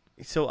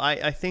 So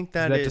I think Is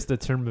that that just a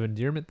term of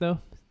endearment, though?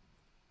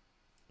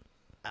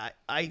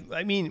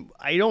 I mean,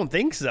 I don't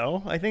think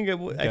so. I think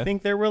Okay. I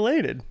think they're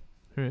related.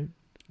 All right.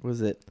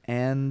 Was it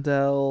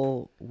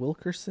Andel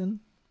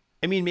Wilkerson?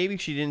 I mean, maybe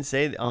she didn't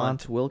say the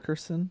aunt, Aunt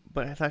Wilkerson?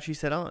 but I thought she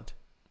said aunt.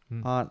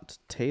 Aunt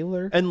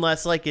Taylor?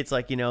 Unless it's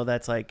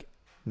that's like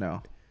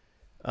No.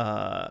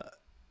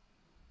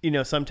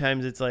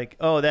 sometimes it's like,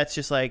 oh, that's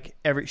just like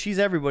she's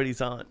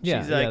everybody's aunt.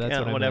 Yeah, she's yeah, like that's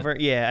what I whatever.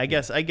 Yeah, I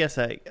guess I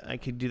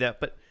could do that,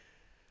 but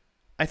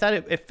I thought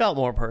it felt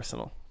more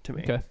personal to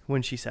me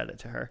when she said it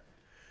to her.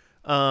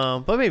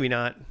 But maybe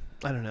not.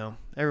 I don't know.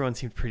 Everyone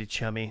seemed pretty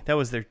chummy. There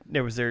was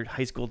their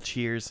high school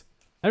cheers.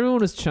 Everyone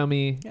was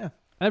chummy. Yeah.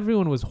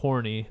 Everyone was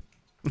horny.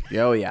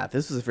 Oh yeah,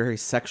 this was a very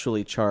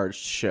sexually charged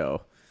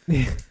show.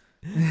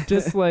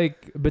 Just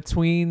like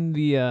between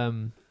the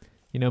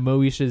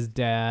Moesha's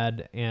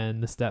dad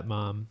and the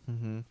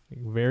stepmom,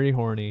 very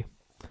horny,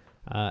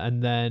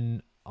 and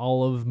then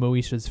all of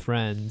Moesha's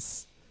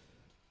friends,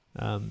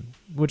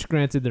 which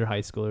granted they're high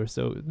schoolers,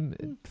 so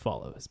it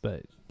follows.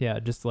 But yeah,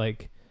 just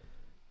like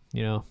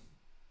Yeah,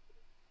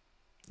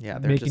 they're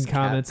making just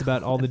comments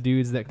about all the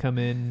dudes that come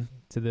in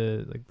to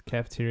the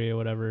cafeteria,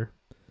 whatever.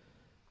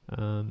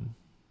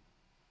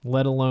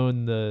 Let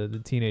alone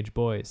the teenage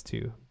boys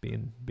too,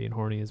 being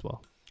horny as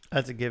well.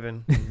 That's a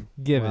given.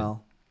 Given,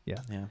 Well,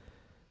 yeah,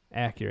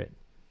 accurate.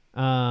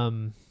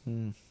 Hmm.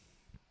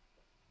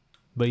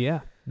 But yeah,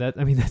 that's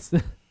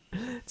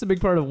it's a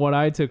big part of what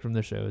I took from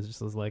the show. Is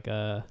just was like,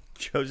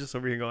 Joe's just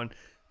over here going,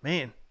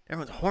 man,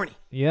 everyone's horny.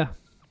 yeah,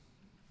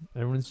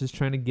 everyone's just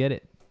trying to get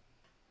it.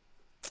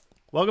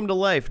 Welcome to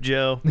life,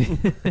 Joe.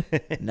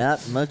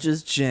 Not much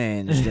has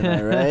changed, am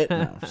I right?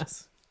 No,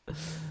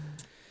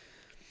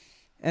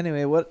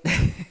 Anyway, what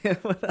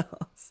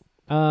else?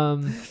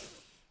 Can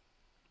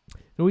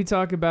we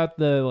talk about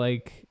the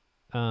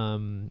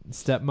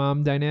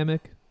stepmom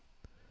dynamic?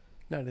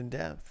 Not in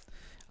depth.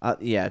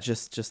 Yeah,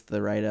 just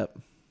the write up.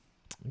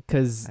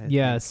 Because I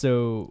think.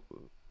 so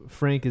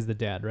Frank is the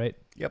dad, right?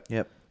 Yep.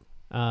 Yep.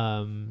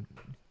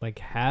 like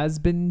has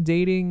been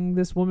dating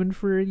this woman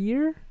for a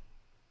year.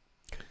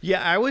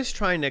 Yeah, I was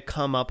trying to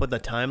come up with a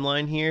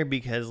timeline here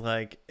because,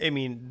 like, I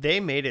mean, they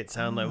made it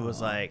sound like it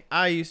was like,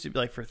 I used to be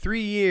like for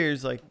 3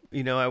 years, like,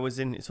 you know, I was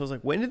in. So I was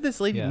like, when did this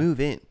lady Yeah. move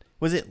in?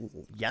 Was it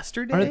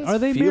yesterday? Are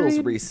they feels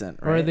married? recent,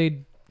 Or right? are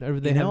they? Or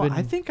they You know, have been?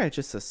 I think I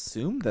just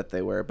assumed that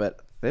they were,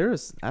 but I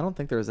don't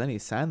think there was any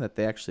sign that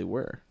they actually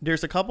were.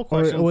 There's a couple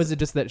questions. Or was it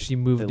just that she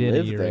moved They in a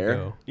live year there.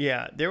 ago?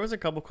 Yeah, there was a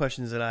couple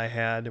questions that I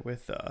had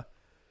with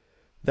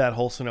that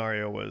whole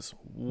scenario was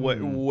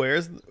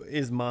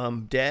is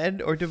mom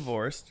dead or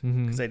divorced?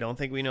 Mhm. Because I don't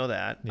think we know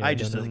that. Yeah, I I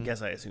just don't know.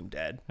 guess I assume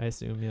dead. I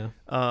assume, yeah.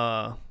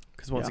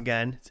 Because once Yeah.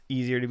 again, it's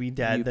easier to be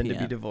dead than to be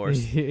UPN.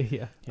 divorced.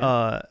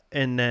 yeah.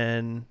 And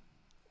then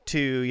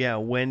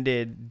when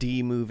did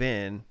D move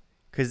in?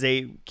 Because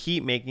they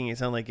keep making it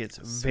sound like it's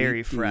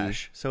very Sweet D.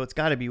 fresh, so it's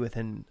got to be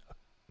within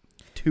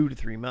 2 to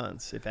 3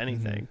 months, if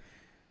anything.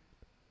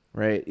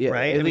 Right. Yeah.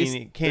 Right? At I least,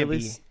 mean, it can't at be.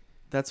 least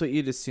That's what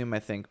you'd assume, I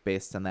think,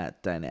 based on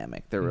that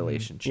dynamic, their Mhm.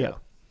 relationship.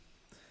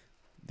 Yeah.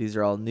 These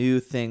are all new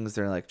things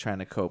they're like trying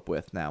to cope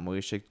with now.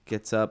 Moesha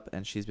gets up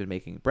and she's been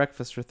making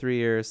breakfast for 3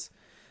 years,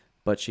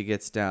 but she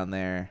gets down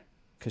there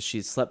because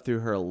she slept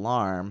through her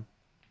alarm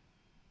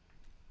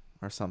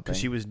or something. Because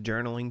she was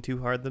journaling too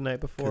hard the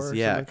night before. Or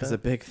Yeah, something because like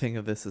a big thing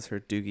of this is her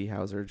Doogie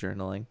Howser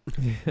journaling,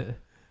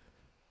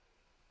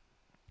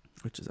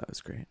 which is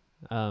always great.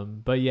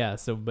 But yeah,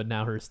 but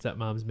now her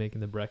stepmom's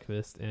making the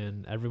breakfast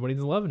and everybody's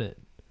loving it.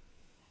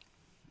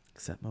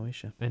 Except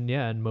Moesha. And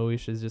yeah, and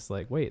Moesha's just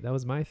like, wait, that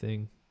was my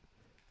thing.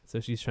 So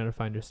she's trying to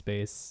find her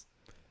space.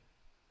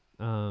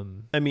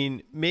 I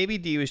mean, maybe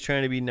D was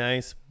trying to be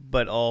nice,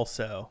 but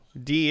also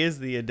D is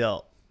the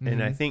adult,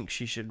 and I Mhm. think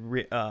she should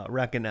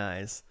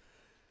recognize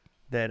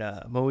that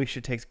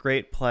Moesha takes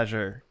great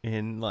pleasure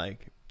in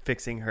like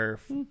fixing her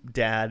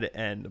dad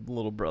and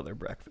little brother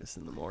breakfast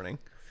in the morning.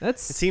 It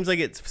That's seems like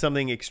it's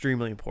something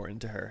extremely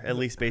important to her, at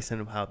least based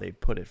on how they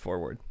put it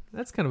forward.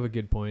 that's kind of a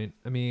good point.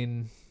 I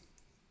mean,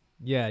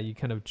 yeah, you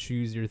kind of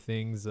choose your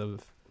things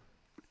of,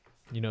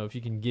 you know, if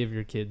you can give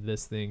your kid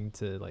this thing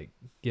to like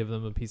give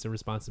them a piece of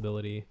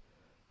responsibility.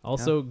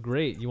 Also,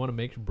 great. You want to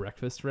make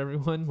breakfast for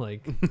everyone?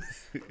 Like,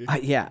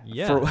 Yeah.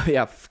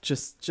 Yeah.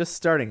 Just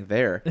starting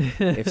there.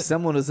 If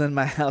someone was in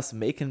my house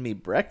making me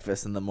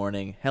breakfast in the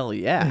morning, hell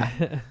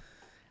yeah.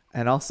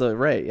 And also,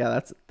 right,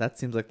 yeah, that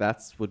seems like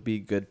that's would be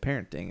good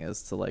parenting,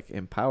 is to like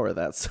empower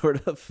that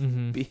sort of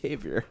Mhm.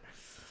 behavior.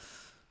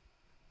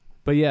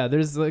 But yeah,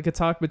 there's like a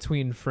talk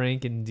between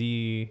Frank and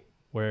Dee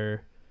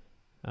where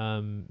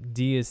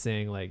Dee is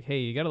saying like, hey,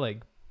 you gotta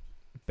like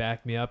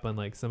back me up on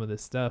like some of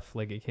this stuff.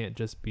 Like it can't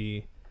just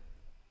be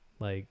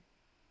like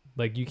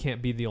you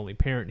can't be the only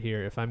parent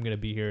here. If I'm gonna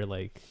be here,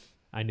 like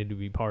I need to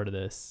be part of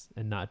this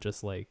and not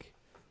just like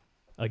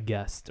a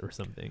guest or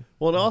something.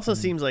 Well, it also Mhm.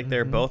 seems like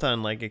they're Mhm. both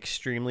on like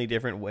extremely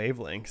different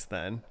wavelengths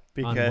then, On,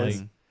 because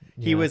like,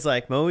 he yeah. was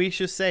like,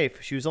 Moesha's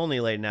safe. She was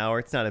only late an hour.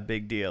 It's not a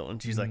big deal. And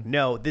she's like, Mhm.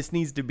 no, this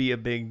needs to be a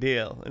big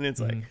deal. And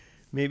it's like, Mhm.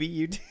 maybe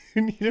you do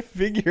need to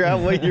figure out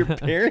what your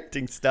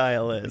parenting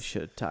style We is.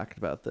 should have talked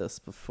about this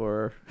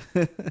before.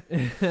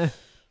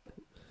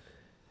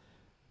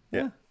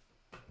 Yeah.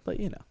 But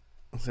you know.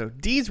 So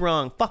D's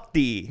wrong. Fuck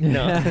D.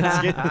 No.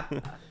 just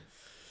kidding.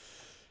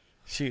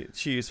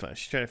 She was fine.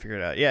 She's trying to figure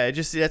it out. Yeah,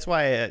 that's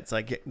why it's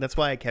like that's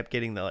why I kept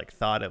getting the like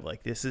thought of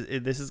like this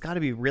has got to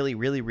be really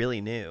really really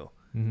new,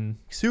 Mhm.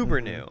 super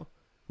Mhm. new,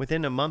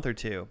 within a month or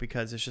two,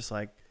 because it's just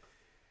like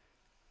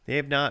they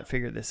have not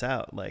figured this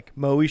out. Like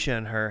Moesha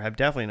and her have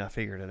definitely not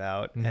figured it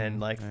out, and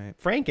Mhm. like Right.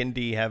 Frank and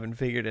D haven't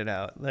figured it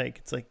out. Like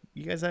it's like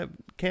you guys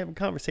can't have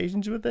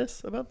conversations about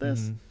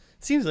this. Mhm.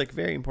 Seems like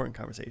very important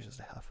conversations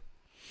to have.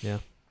 Yeah.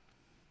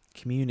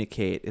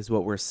 Communicate is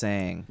what we're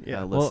saying,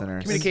 Yeah. Well,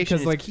 listeners. Communication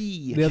is like,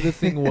 key. The other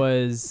thing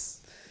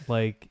was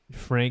like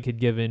Frank had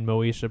given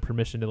Moesha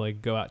permission to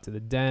like go out to the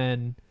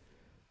den,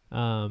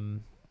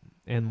 and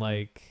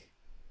like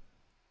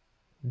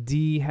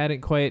Dee hadn't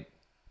quite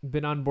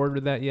been on board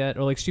with that yet,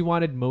 or like she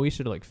wanted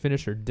Moesha to like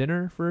finish her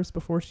dinner first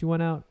before she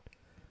went out,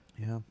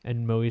 Yeah.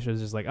 and Moesha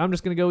was just like, I'm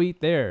just gonna go eat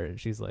there, and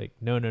she's like,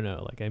 no,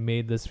 like I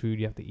made this food,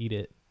 you have to eat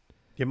it.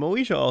 Yeah,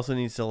 Moesha also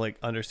needs to like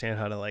understand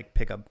how to like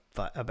pick up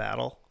a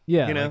battle.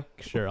 Yeah, You know?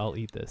 like, sure, I'll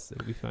eat this,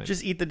 it'll be fine.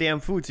 Just eat the damn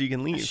food so you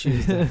can leave.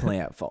 She's definitely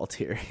at fault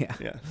here. Yeah.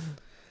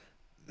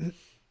 Yeah.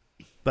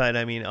 But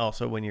I mean,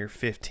 also when you're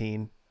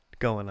 15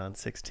 going on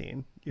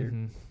 16, you're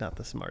Mhm. not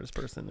the smartest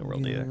person in the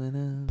world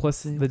either.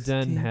 Plus the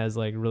den has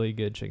like really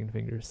good chicken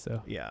fingers,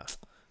 so Yeah.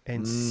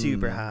 And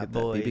super hot get that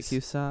boys.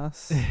 BBQ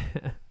sauce.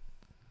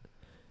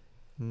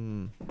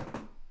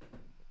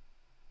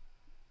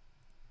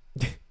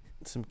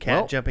 Some cat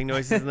Well. jumping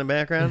noises in the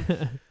background.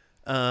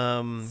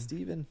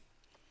 Steven.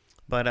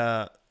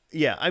 But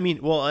yeah, I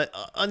mean, well,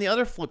 on the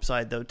other flip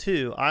side though,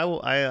 too,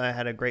 I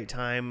had a great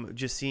time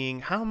just seeing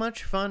how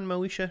much fun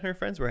Moesha and her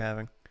friends were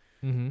having.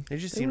 Mm-hmm. It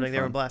just They seemed were like they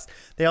were a fun. blast.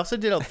 They also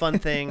did a fun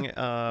thing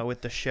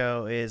with the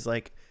show is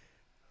like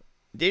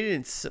they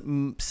did it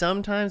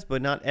sometimes,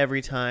 but not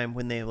every time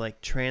when they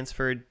like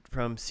transferred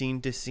from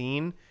scene to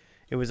scene.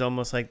 It was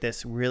almost like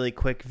this really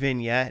quick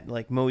vignette,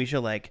 like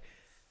Moesha like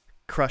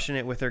crushing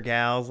it with their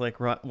gals, like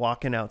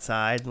walking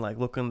outside and like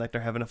looking like they're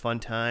having a fun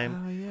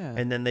time. Oh yeah.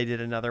 And then they did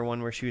another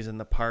one where she was in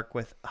the park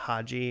with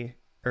Haji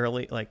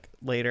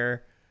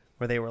later,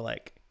 where they were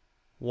like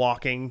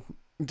walking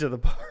to the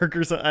park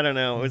or something. I don't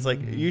know. It was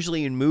like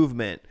usually in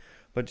movement,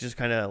 but just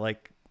kind of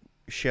like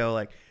show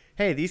like,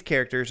 hey, these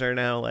characters are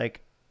now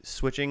like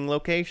switching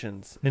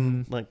locations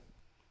and like,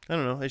 I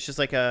don't know. It's just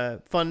like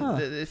a fun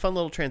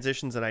little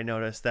transitions that I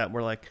noticed that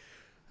were like,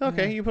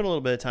 okay, you put a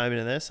little bit of time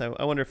into this.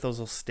 I wonder if those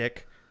will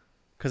stick,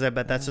 because I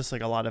bet that's just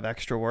like a lot of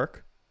extra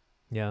work.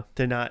 Yeah.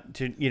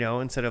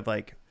 Instead of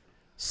like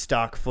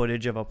stock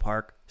footage of a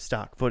park,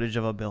 stock footage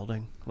of a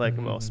building, like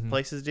most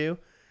places do.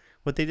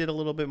 But they did a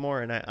little bit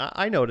more, and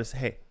I noticed.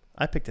 Hey,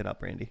 I picked it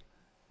up, Randy.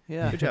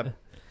 Yeah. Good job.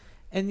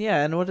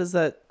 And what does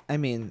that? I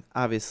mean,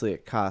 obviously,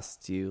 it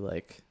costs you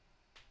like.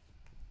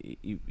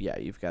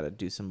 You've got to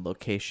do some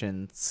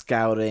location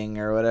scouting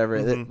or whatever,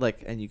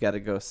 and you got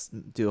to go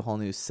do a whole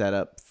new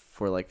setup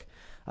for like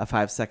a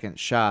 5-second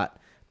shot.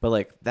 But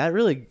like that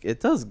really,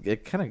 it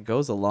kind of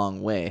goes a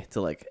long way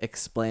to like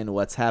explain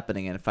what's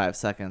happening in 5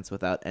 seconds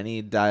without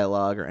any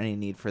dialogue or any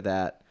need for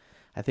that.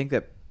 I think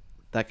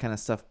that kind of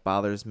stuff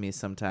bothers me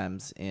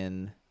sometimes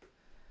in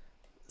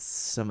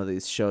some of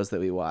these shows that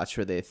we watch,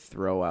 where they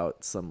throw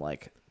out some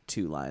like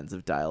 2 lines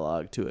of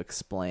dialogue to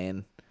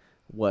explain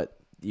what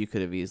you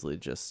could have easily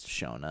just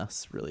shown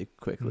us really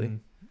quickly.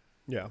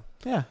 Yeah.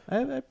 Yeah.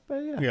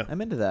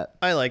 I'm into that.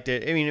 I liked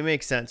it. I mean, it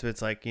makes sense. But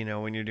it's like,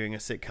 when you're doing a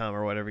sitcom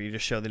or whatever, you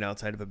just show the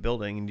outside of a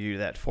building and you do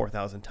that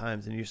 4,000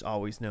 times, and you just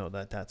always know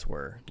that that's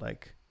where,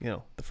 like,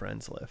 the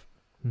friends live.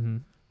 Mm-hmm.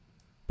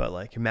 But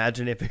like,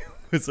 imagine if it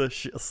was a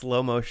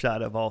slow-mo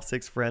shot of all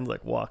 6 friends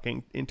like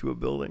walking into a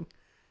building,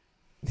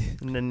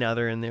 and then now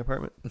they're in the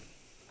apartment.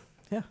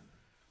 Yeah.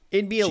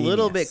 It'd be a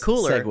little bit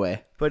cooler,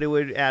 segue, but it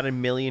would add $1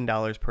 million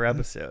per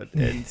episode.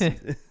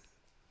 And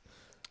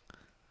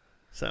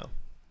so,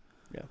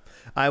 yeah,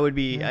 I would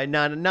be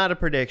not a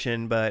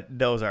prediction, but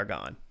those are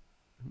gone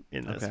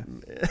in this. Okay.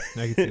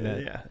 I can see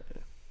that. Yeah,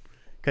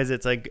 because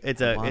it's like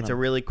it's a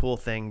really cool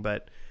thing,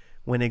 but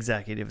when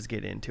executives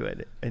get into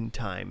it and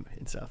time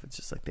and stuff, it's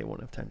just like they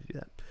won't have time to do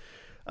that.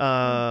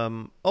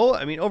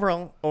 I mean,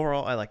 overall,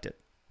 I liked it.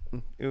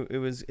 It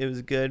was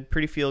good,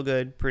 pretty feel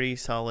good, pretty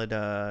solid.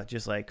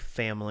 Just like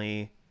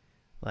family,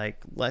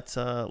 like let's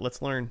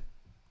learn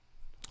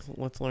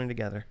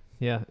together.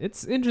 Yeah,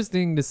 it's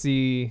interesting to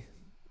see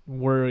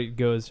where it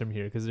goes from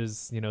here, because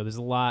there's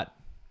a lot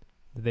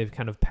that they've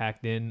kind of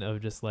packed in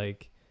of just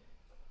like,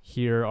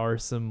 here are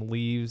some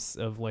leaves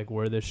of like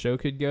where this show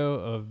could go,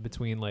 of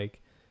between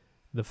like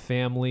the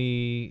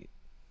family,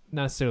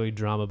 not necessarily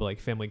drama, but like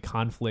family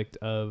conflict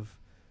of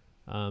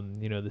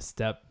the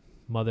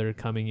stepmother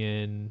coming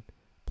in,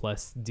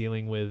 plus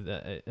dealing with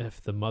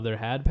if the mother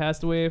had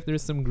passed away, if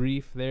there's some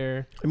grief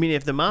there. I mean,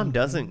 if the mom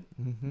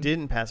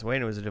didn't pass away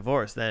and it was a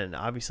divorce, then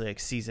obviously like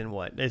season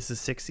this is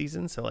 6th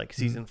season, so like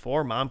season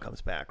 4, mom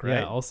comes back, right?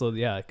 Yeah. Also,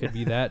 it could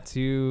be that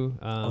too.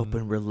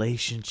 Open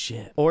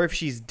relationship. Or if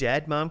she's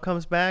dead, mom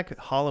comes back.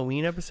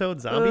 Halloween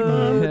episode, zombie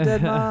mom.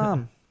 Dead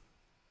mom.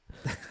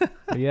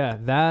 Yeah,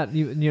 that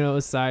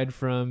aside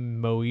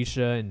from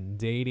Moesha and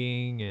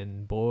dating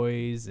and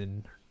boys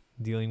and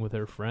dealing with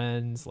her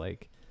friends,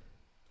 like,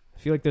 I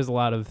feel like there's a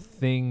lot of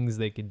things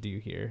they could do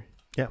here.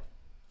 Yeah,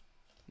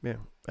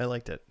 I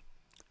liked it.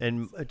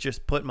 And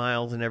just put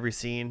Miles in every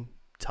scene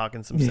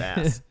talking some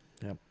sass.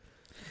 Yep.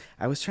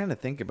 I was trying to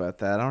think about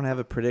that. I don't have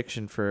a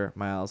prediction for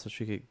Miles, which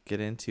we could get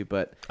into,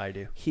 but I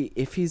do.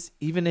 If he's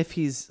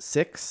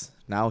 6,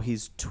 now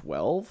he's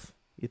 12.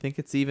 You think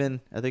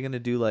are they going to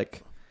do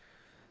like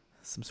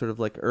some sort of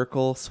like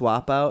Urkel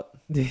swap out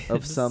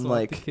of some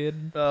like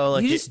kid? Oh,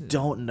 like you just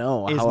don't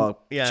know how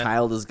a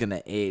child is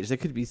gonna age. That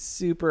could be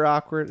super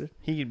awkward.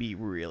 He could be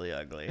really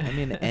ugly. I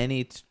mean,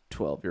 any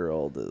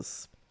 12-year-old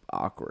is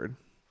awkward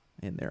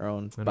in their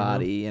own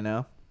body,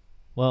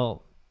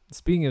 Well,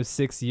 speaking of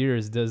 6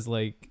 years, does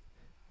like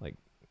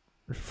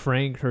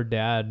Frank, her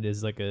dad,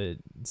 is like a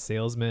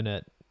salesman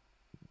at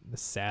the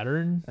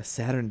Saturn? A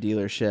Saturn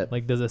dealership.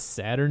 Like, does a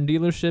Saturn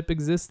dealership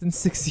exist in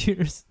 6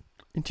 years?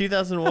 In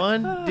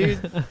 2001,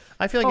 dude,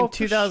 I feel like in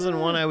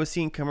 2001 sure. I was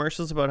seeing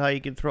commercials about how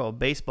you could throw a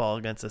baseball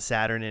against a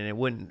Saturn and it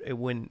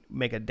wouldn't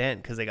make a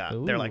dent because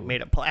they're like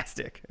made of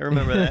plastic. I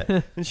remember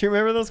that. Did you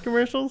remember those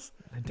commercials?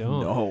 I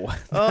don't. No,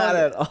 not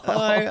at all.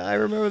 I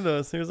remember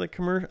those. There was like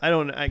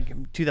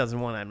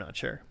 2001. I'm not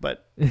sure,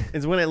 but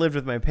it's when I lived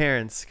with my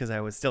parents because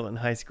I was still in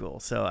high school,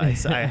 so I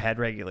had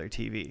regular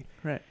TV.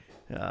 Right.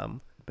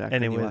 Back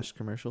and when you watched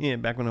commercials? Yeah,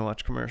 back when I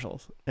watched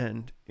commercials.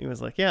 And it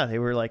was like, they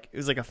were like, it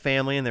was like a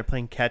family and they're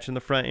playing catch in the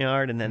front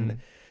yard. And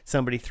then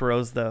somebody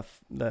throws the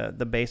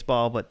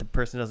baseball, but the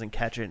person doesn't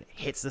catch it and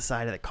hits the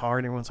side of the car.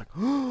 And everyone's like,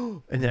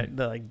 oh, and then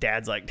the like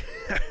dad's like,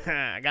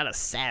 I got a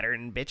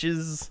Saturn,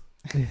 bitches.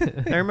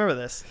 I remember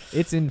this.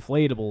 It's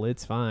inflatable.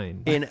 It's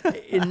fine. And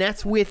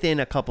that's within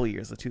a couple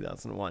years of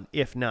 2001,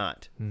 if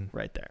not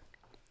right there.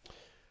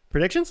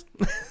 Predictions?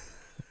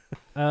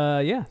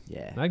 Yeah.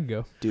 Yeah. I can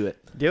go. Do it.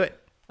 Do it.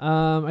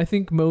 I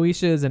think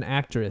Moesha is an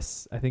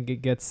actress. I think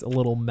it gets a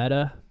little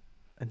meta.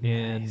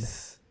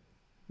 Nice.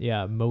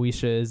 yeah,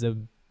 Moesha is a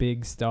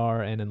big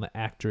star and an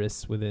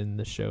actress within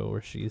the show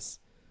where she's,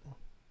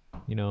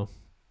 you know,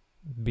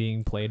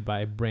 being played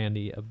by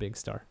Brandy, a big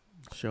star.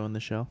 Show in the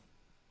show.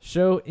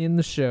 Show in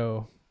the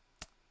show.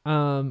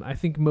 I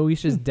think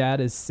Moesha's dad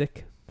is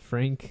sick.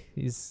 Frank,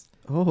 he's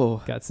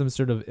Oh, got some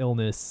sort of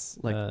illness.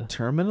 like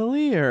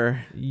terminally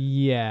or?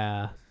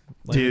 Yeah.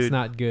 Like Dude. it's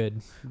not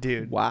good.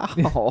 Dude,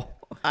 Wow.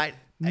 I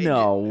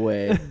No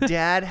way.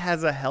 Dad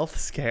has a health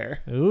scare.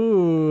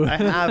 Ooh. I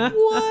have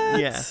What?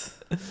 Yeah.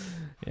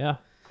 Yeah.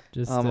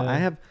 Just I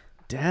have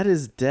Dad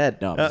is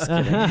dead. No, I'm just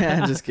kidding.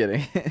 I'm just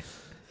kidding.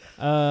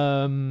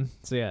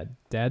 So yeah,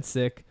 dad's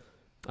sick.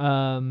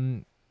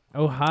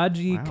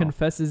 Ohaji Wow.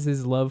 confesses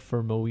his love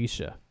for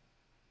Moesha.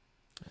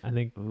 I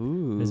think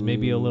Ooh. There's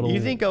maybe a little- You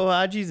think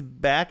Ohaji's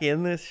back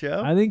in this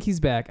show? I think he's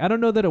back. I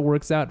don't know that it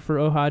works out for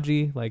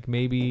Ohaji. Like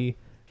maybe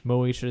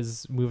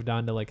Moesha's moved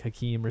on to like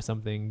Hakeem or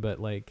something, but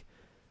like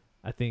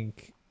I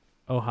think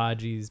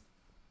Ohaji's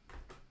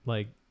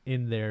like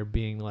in there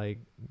being like,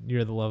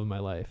 you're the love of my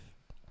life.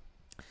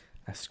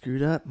 I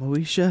screwed up,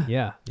 Moesha.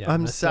 Yeah.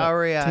 I'm messed up.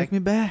 sorry Take me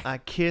back. I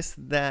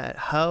kissed that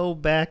hoe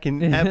back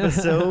in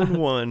episode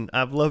 1.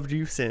 I've loved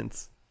you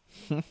since.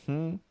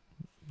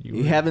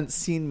 You haven't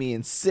seen me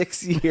in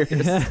 6 years.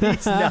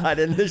 He's not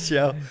in the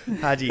show.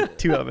 Haji,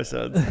 2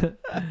 episodes.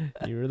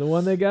 You were the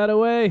one that got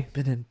away.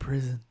 Been in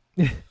prison.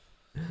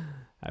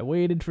 I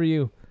waited for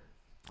you.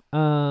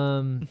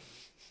 And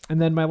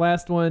then my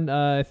last one,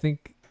 I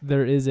think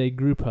there is a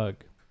group hug.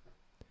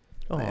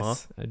 Aw.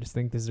 Nice. I just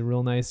think this is a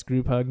real nice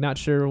group hug. Not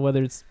sure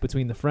whether it's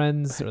between the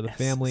friends or the Yes,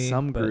 family.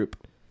 Some but group.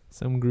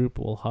 Some group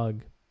will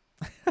hug.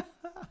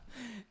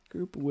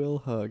 Group will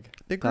hug.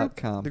 The group,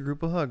 .com. the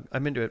group will hug.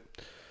 I'm into it.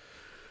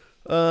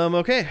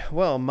 Okay,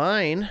 well,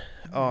 mine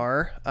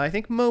are, I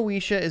think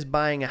Moesha is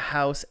buying a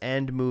house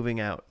and moving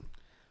out.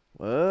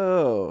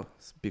 Whoa.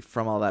 Be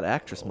from all that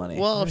actress money.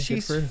 Well, Yeah, if good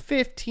she's for her.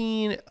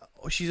 15,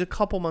 she's a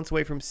couple months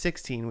away from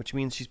 16, which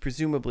means she's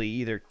presumably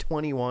either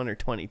 21 or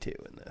 22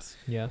 in this.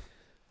 Yeah.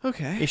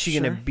 Okay. Is she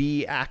going to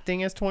be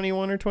acting as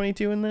 21 or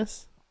 22 in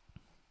this?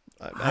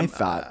 I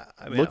thought,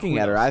 I mean, looking who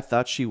at her, knows? I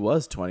thought she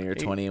was 20 or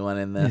 21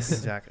 in this.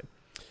 Exactly.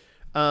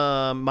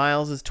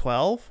 Miles is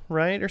 12,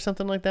 right? Or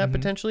something like that, Mhm.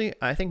 potentially.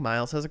 I think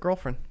Miles has a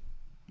girlfriend.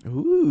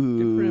 Ooh.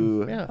 Good for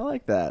him. Yeah. I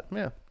like that.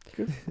 Yeah.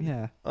 Good.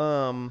 Yeah.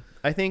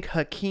 I think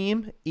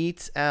Hakeem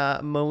eats a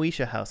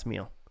Moesha house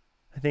meal.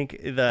 I think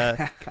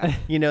the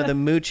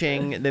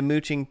the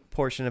mooching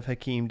portion of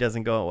Hakeem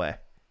doesn't go away.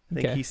 I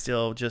think Okay. he's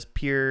still just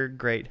pure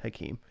great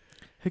Hakeem.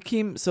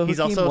 Hakeem, so He's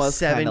Hakeem also was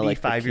kinda like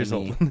the 75 years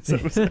old.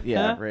 Kimmy.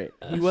 Yeah, right.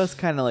 He was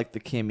kind of like the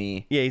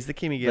Kimmy. Yeah, he's the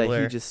Kimmy Like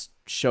Gibbler. he just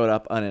showed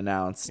up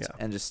unannounced Yeah.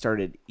 and just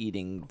started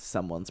eating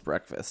someone's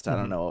breakfast. I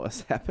don't know what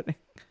was happening.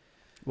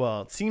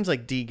 Well, it seems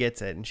like Dee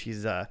gets it, and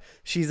she's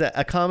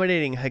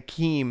accommodating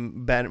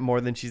Hakeem more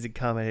than she's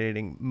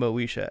accommodating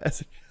Moesha as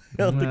a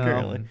child Well,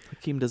 currently.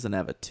 Hakeem doesn't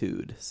have a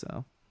tude,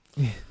 so.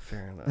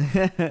 Fair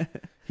enough.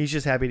 He's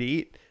just happy to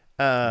eat.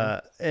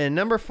 And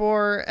number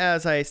 4,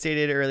 as I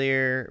stated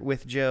earlier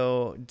with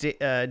Joe,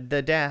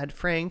 the dad,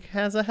 Frank,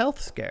 has a health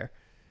scare.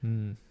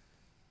 Hmm.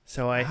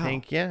 So I Wow.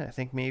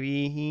 think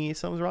maybe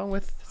something's wrong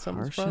with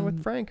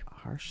Frank.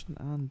 Harsh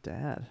on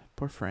dad.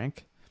 Poor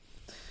Frank.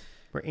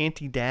 We're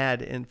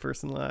anti-dad in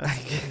first and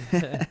last.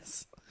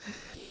 Yes.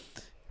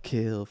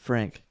 Kill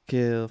Frank.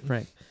 Kill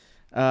Frank.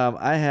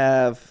 I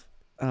have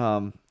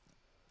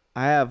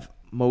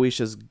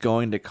Moesha's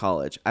going to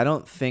college. I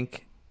don't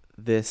think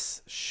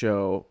this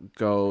show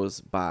goes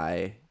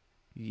by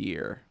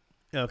year.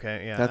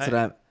 Okay, yeah. That's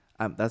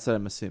what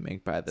I'm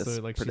assuming by this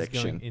So like she's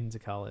prediction. going into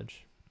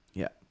college.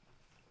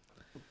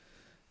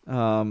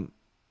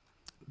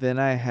 Then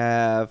I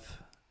have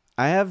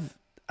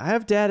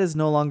dad is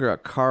no longer a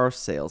car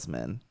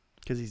salesman.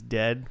 Because he's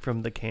dead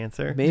from the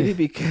cancer. Maybe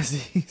because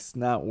he's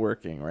not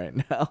working right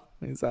now.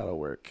 He's out of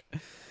work.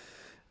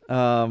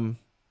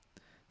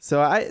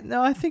 So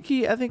I think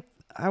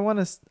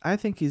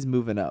he's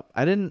moving up.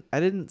 I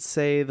didn't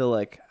say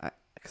the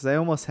because I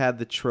almost had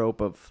the trope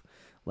of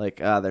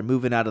they're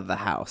moving out of the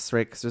house,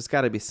 right? Because there's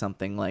got to be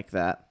something like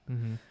that.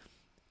 Mm-hmm.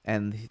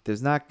 And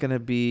there's not going to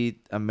be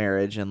a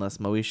marriage unless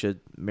Moesha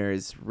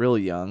marries real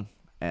young.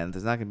 And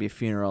there's not going to be a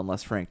funeral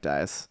unless Frank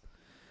dies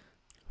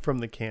From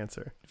the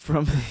cancer.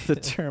 from the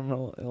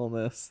terminal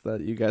illness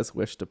that you guys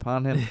wished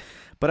upon him.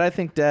 But I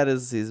think Dad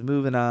he's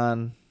moving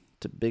on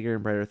to bigger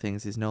and brighter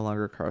things. He's no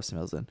longer a car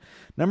salesman.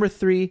 Number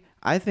 3,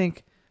 I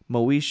think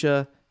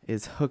Moesha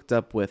is hooked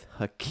up with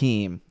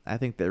Hakeem. I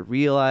think they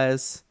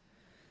realize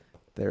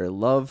their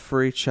love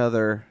for each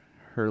other,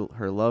 her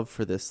love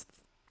for this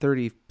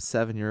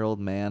 37-year-old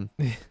man.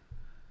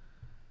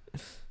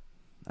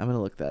 I'm going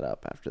to look that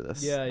up after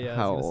this. Yeah, I was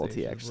How gonna old say,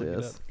 he just actually look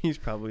it is. up. He's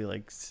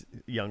probably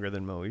younger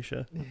than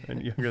Moesha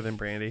and younger than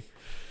Brandy.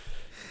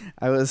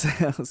 I was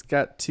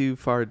got too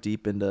far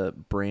deep into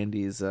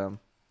Brandy's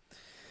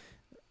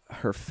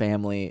her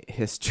family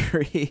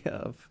history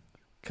of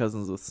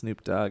cousins with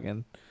Snoop Dogg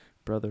and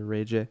brother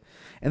Ray J.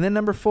 And then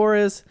number 4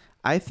 is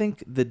I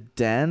think the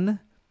Den.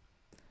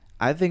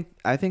 I think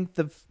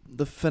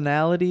the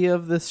finality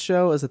of this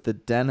show is that the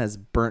den has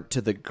burnt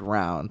to the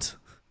ground.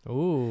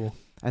 Ooh.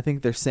 I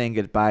think they're saying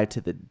goodbye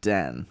to the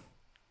den,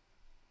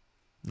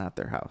 not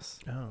their house.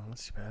 Oh,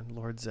 that's too bad.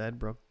 Lord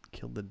Zed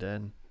killed the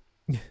den.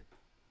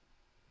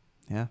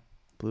 Yeah,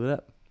 blew it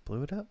up.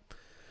 Blew it up.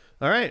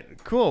 All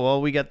right, cool.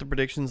 Well, we got the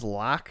predictions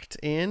locked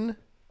in.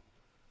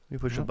 We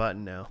push a Yep.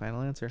 button now.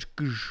 Final answer.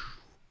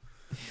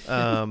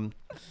 And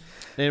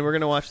we're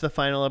gonna watch the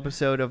final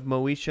episode of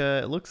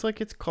Moesha. It looks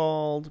like it's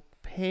called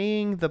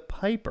 "Paying the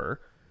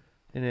Piper,"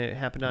 and it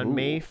happened on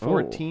May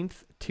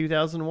 14th,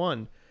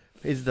 2001.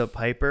 Is the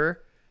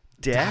Piper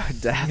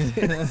death? Death.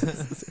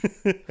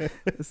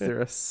 Is there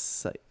a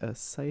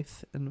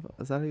scythe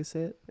involved? Is that how you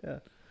say it? Yeah.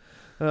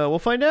 We'll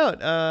find out.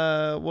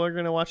 We're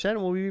gonna watch that,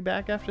 and we'll be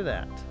back after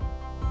that.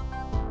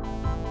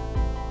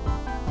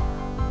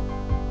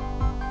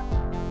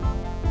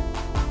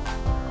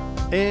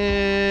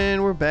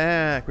 And we're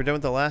back. We're done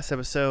with the last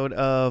episode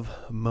of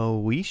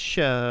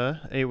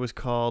Moesha. It was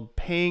called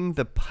 "Paying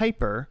the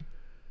Piper."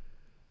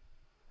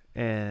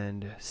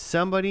 And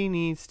somebody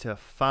needs to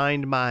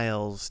find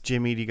Miles.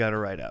 Jimmy, you got to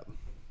write up.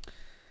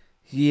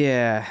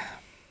 Yeah,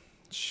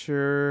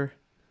 sure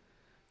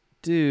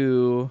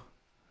do.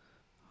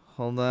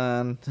 Hold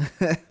on.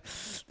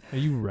 Are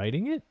you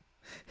writing it?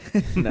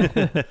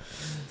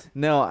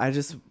 No, I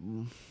just,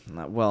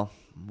 well,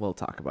 we'll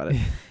talk about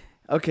it.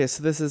 Okay,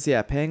 so this is,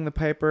 Paying the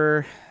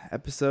Piper,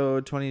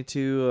 episode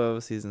 22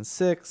 of season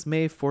 6,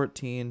 May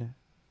 14,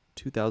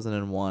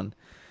 2001.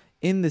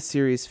 In the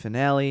series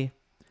finale,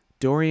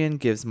 Dorian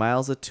gives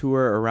Miles a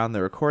tour around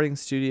the recording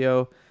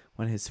studio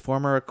when his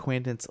former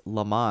acquaintance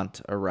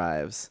Lamont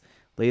arrives.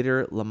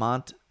 Later,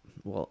 Lamont,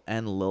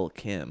 and Lil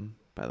Kim,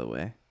 by the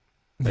way.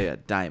 Oh yeah,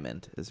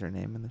 Diamond is her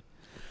name.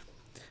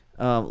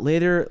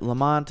 Later,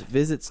 Lamont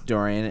visits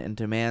Dorian and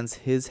demands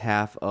his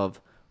half of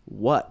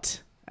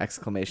what? !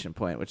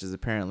 Which is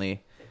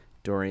apparently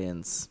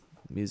Dorian's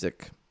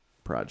music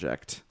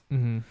project.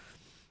 Mm-hmm.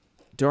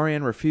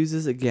 Dorian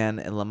refuses again,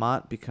 and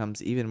Lamont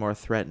becomes even more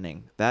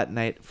threatening. That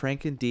night,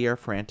 Frank and Dee are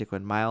frantic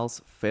when Miles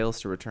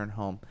fails to return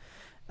home.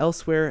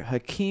 Elsewhere,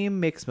 Hakeem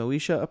makes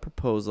Moesha a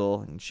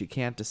proposal, and she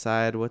can't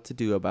decide what to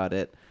do about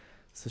it,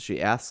 so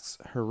she asks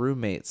her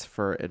roommates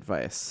for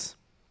advice.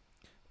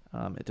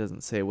 It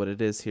doesn't say what it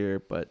is here,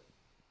 but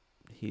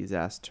he's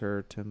asked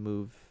her to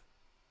move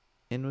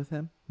in with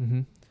him.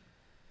 Mm-hmm.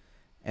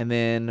 And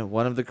then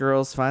one of the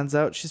girls finds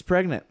out she's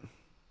pregnant.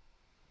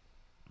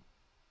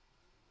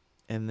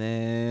 And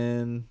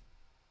then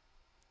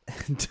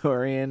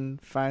Dorian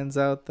finds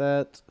out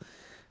that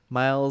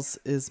Miles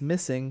is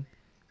missing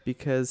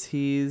because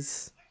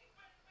he's...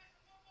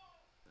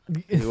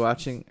 Are you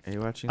watching I'm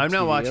TV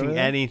not watching over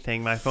there?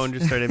 anything. My phone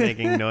just started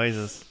making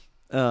noises.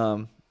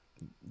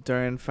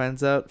 Dorian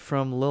finds out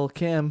from Lil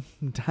Kim,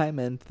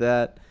 Diamond,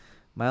 that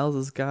Miles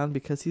is gone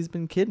because he's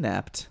been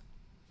kidnapped.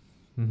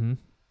 Mm-hmm.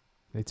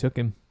 They took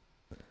him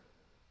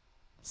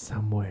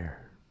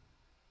somewhere.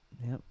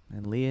 Yep,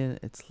 and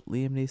it's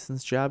Liam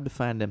Neeson's job to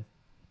find him.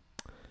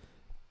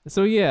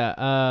 So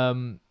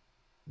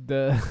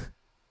the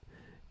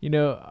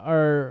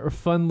our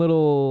fun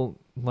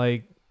little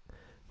like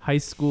high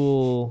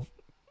school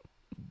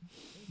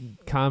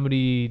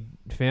comedy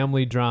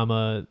family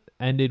drama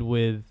ended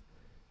with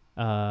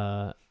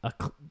double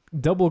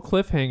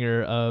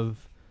cliffhanger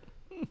of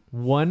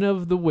one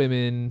of the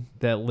women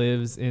that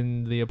lives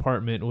in the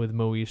apartment with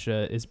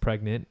Moesha is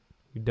pregnant.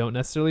 You don't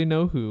necessarily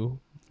know who,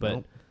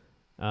 but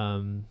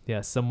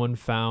Nope. someone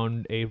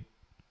found a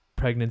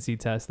pregnancy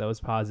test that was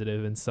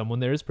positive and someone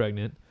there is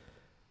pregnant.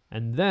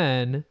 And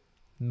then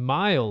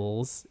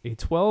Miles, a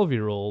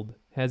 12-year-old,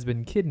 has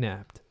been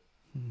kidnapped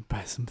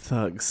By some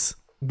thugs.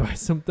 by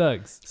some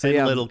thugs. So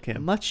And Little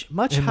Kim. Much And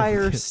Little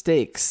higher Kim.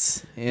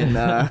 stakes in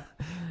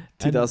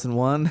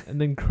 2001. And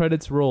then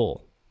credits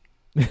roll.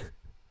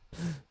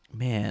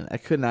 Man, I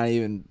could not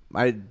even.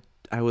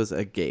 I was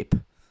agape.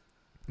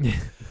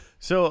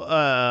 So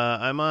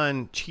I'm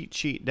on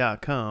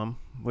cheatsheet.com,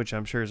 which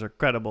I'm sure is a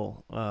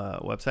credible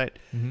website.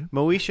 Mm-hmm.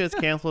 Moesha is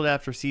canceled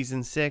after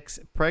season 6.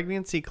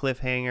 Pregnancy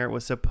cliffhanger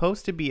was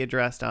supposed to be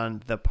addressed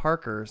on The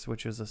Parkers,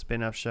 which was a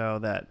spin-off show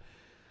that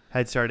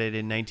had started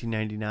in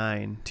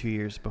 1999, 2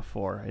 years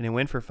before. And it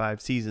went for 5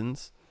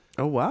 seasons.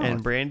 Oh wow!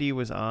 And Brandy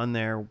was on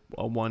there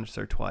once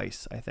or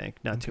twice, I think.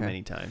 Not too Okay.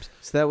 many times.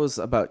 So that was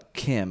about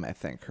Kim, I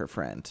think, her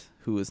friend,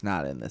 who is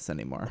not in this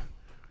anymore,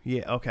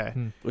 Yeah,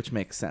 okay. which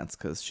makes sense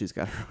because she's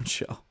got her own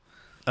show.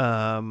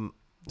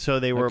 So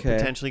they were Okay.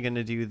 potentially going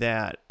to do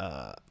that.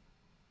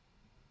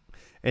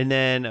 And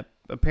then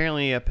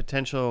apparently a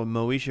potential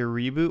Moesha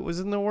reboot was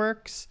in the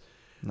works.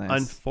 Nice.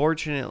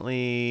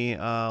 Unfortunately,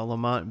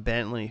 Lamont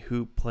Bentley,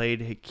 who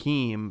played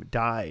Hakeem,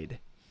 died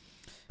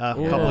a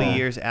couple of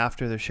years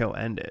after the show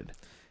ended.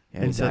 Yeah,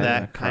 and he so died in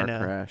that a car kinda-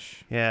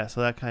 crash. Yeah,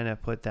 so that kind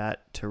of put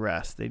that to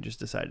rest. They just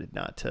decided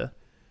not to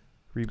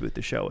reboot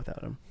the show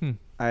without him.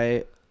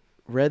 I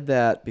read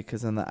that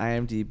because on the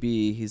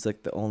IMDb, he's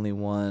like the only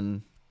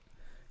one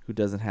who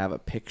doesn't have a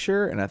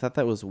picture, and I thought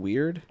that was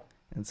weird.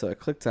 And so I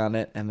clicked on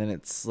it, and then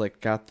it's like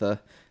got the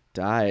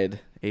died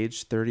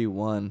age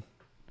 31.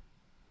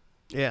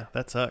 Yeah,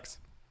 that sucks.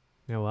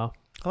 Yeah, wow.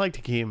 I liked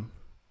Hakeem.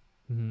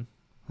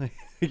 Mm-hmm.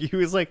 He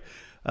was like,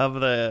 of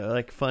the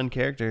like fun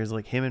characters,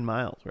 like him and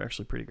Miles were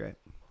actually pretty great.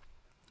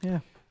 Yeah.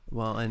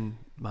 Well, and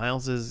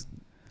Miles is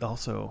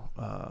also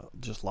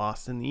just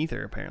lost in the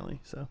ether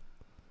apparently. So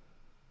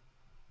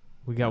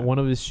We got Yeah. one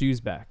of his shoes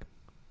back.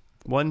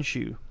 one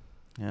shoe.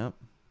 Yep.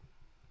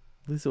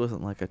 At least it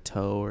wasn't like a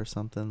toe or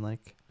something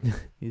like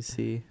you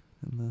see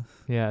in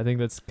Yeah, I think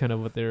that's kind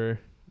of what they're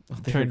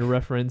the. trying to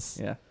reference.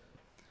 Yeah.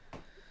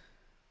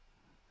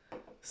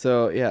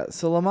 So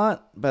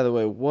Lamont, by the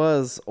way,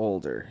 was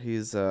older.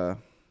 He's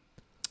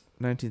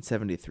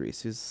 1973,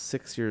 so he's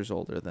 6 years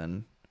older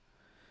than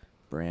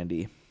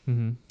Brandy.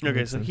 Mm-hmm.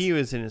 Okay, so he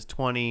was in his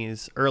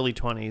 20s, early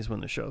 20s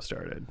when the show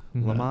started.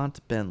 Mhm.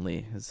 Lamont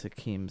Bentley is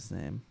Hakeem's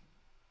name.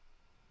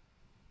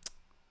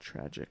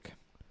 Tragic.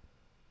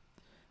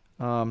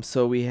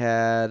 So we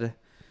had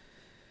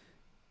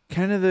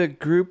kind of the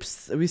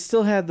groups. We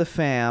still had the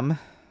fam,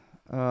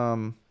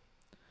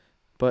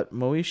 but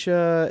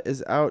Moesha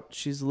is out.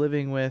 She's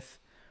living with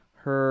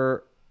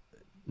her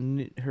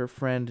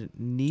friend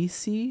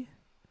Nisi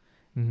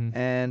Mm-hmm.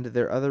 and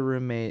their other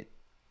roommate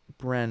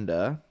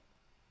Brenda.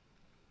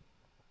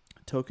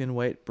 Token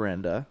white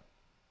Brenda,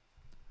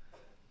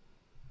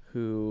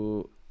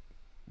 who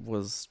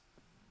was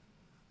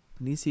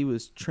Nisi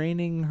was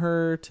training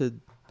her to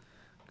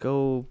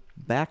go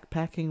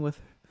backpacking with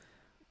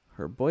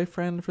her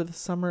boyfriend for the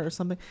summer or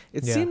something.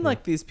 It Yeah, seemed yeah.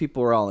 like these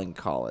people were all in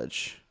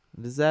college.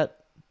 Is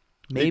that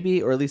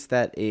maybe, or at least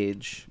that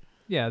age?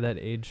 Yeah, that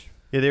age.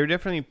 Yeah, they were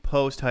definitely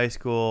post high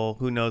school.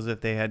 Who knows if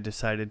they had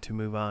decided to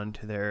move on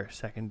to their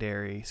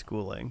secondary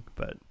schooling,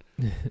 but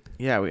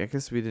Yeah, I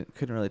guess we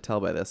couldn't really tell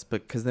by this,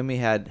 but because then we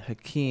had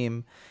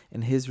Hakeem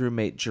and his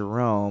roommate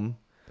Jerome,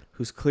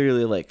 who's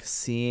clearly like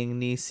seeing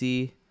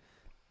Nisi,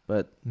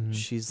 but Mhm.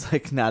 she's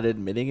like not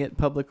admitting it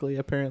publicly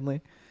apparently.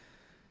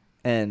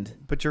 And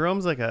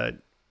Jerome's like a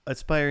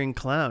aspiring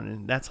clown,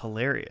 and that's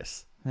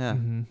hilarious. yeah,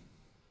 Mhm.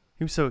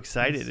 He was so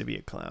excited Yes. to be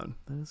a clown.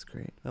 that was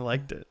great. I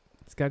liked it.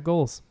 He's got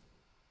goals.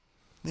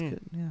 It's Yeah.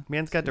 good. Yeah,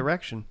 Man's got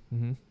direction,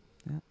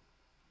 Mm-hmm.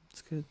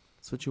 it's good.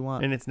 That's what you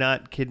want. and it's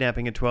not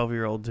kidnapping a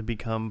 12-year-old to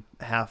become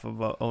half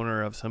of a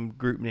owner of some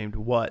group named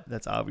What.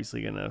 That's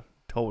obviously gonna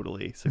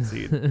totally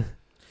succeed.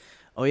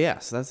 Oh yeah,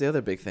 so that's the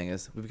other big thing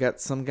is we've got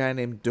some guy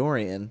named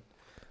Dorian,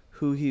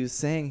 who he was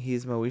saying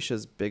he's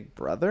Moesha's big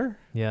brother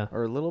Yeah.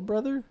 or little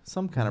brother,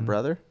 some kind of Mhm.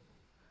 brother.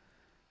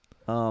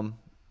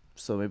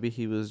 So maybe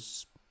he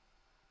was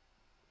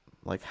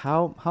like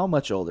how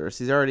much older? Is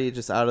he already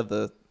just out of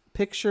the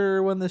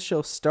picture when this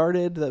show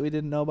started that we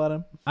didn't know about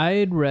him? I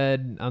had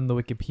read on the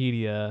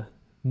Wikipedia,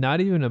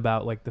 not even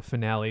about like the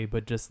finale,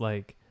 but just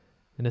like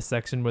in a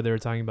section where they were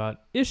talking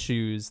about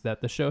issues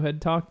that the show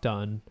had talked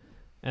on.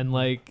 And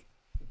like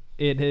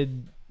it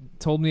had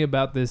told me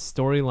about this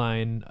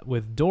storyline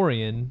with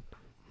Dorian,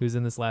 who's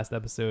in this last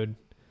episode,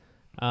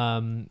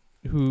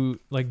 who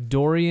like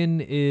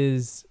Dorian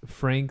is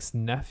Frank's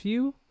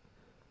nephew.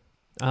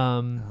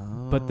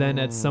 But then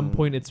at some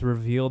point it's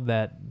revealed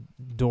that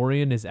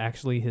Dorian is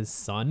actually his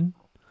son.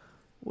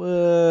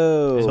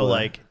 Whoa. So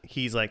like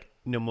he's like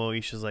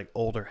Moesha's like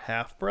older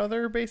half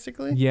brother,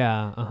 basically.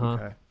 Yeah,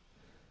 Okay.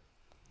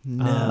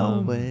 no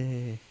um,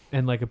 way.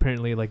 and like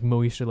apparently like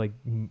Moesha like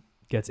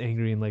gets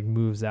angry and like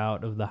moves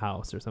out of the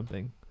house or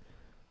something.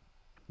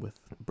 With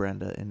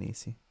Brenda and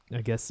Nisi.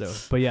 I guess so.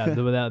 But yeah,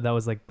 that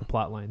was like the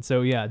plot line.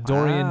 So yeah,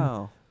 Dorian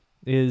Wow.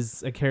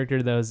 is a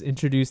character that was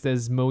introduced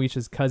as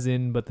Moesha's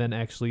cousin, but then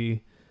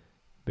actually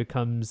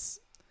becomes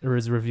or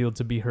is revealed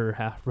to be her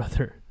half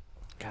brother.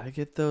 Gotta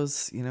get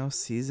those,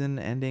 season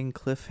ending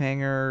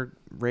cliffhanger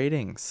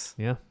ratings.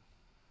 Yeah.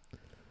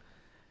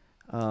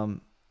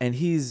 And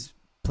he's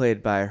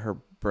played by her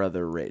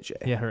brother Ray J.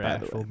 Yeah, her by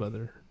the actual way.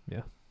 brother.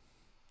 Yeah.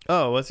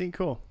 Oh, was he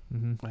cool?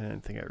 Mm-hmm. I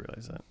didn't think I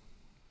realized that.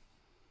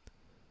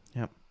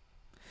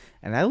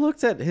 And I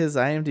looked at his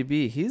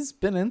IMDb. He's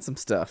been in some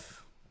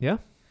stuff. Yeah.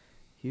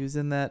 He was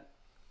in that.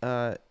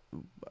 Why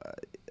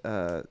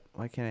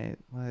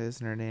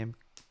isn't her name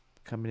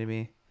coming to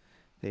me?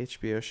 The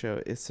HBO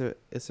show.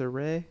 Issa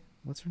Rae.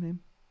 What's her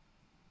name?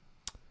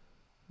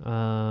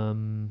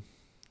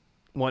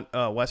 One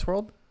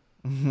Westworld,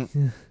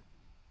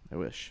 I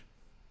wish.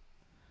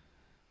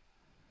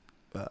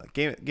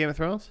 Game of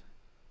Thrones.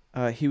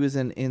 He was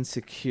in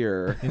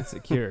Insecure,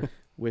 Insecure.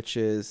 which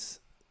is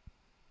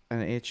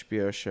an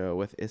HBO show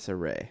with Issa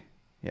Rae.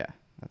 Yeah,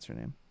 that's her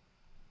name.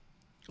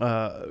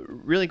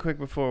 Really quick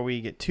before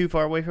we get too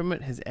far away from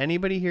it, has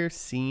anybody here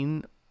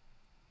seen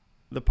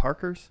The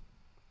Parkers?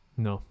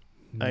 No.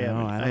 No, I haven't-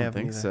 I I don't haven't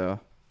think either. so.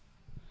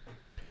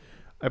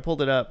 I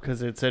pulled it up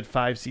because it said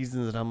 5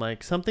 seasons, and I'm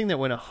like, something that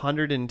went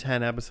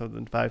 110 episodes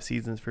in 5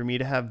 seasons, for me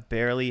to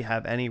barely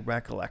have any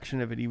recollection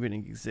of it even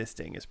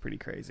existing is pretty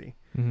crazy.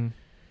 Mm-hmm.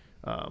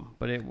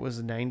 But it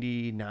was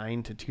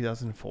 99 to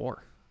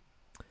 2004.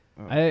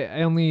 Oh.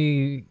 I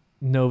only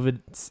know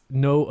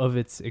of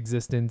its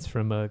existence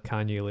from a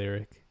Kanye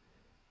lyric.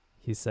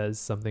 He says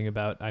something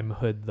about "I'm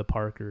Hood the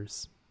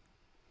Parkers."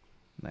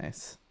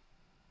 Nice.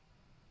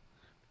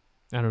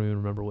 I don't even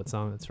remember what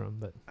song it's from,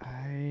 but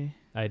I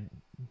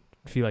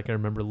feel like I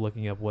remember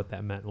looking up what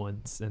that meant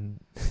once and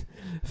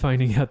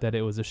finding out that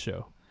it was a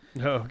show.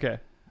 Oh, okay.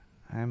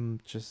 I'm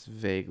just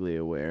vaguely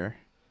aware,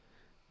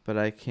 but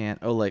I can't.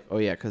 Oh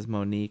yeah, because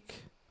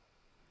Monique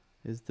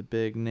is the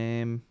big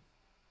name.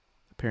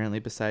 Apparently,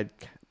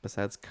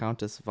 besides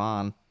Countess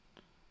Vaughn.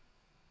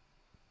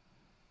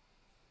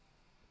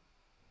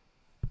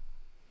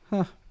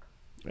 Huh.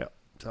 Yeah.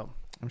 So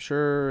I'm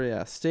sure.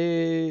 Yeah.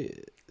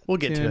 Stay. we'll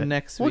get to tuned it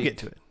next We'll week. get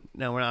to it.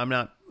 No, I'm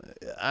not.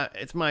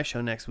 It's my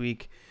show next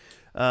week.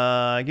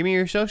 Give me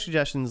your show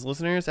suggestions,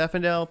 listeners.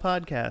 Effendale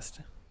Podcast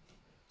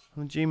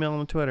on Gmail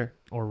and Twitter.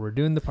 Or we're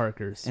doing the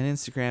Parkers. And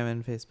Instagram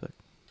and Facebook.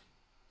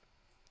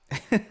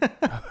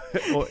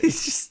 Or,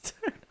 He's just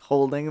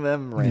holding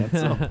them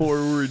ransom. or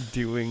we're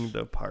doing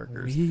the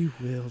Parkers. We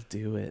will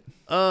do it.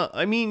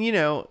 I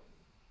mean,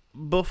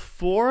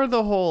 before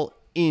the whole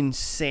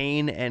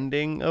insane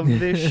ending of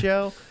this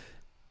show,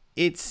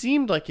 it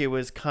seemed like it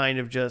was kind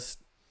of just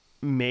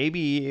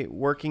maybe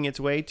working its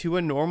way to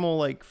a normal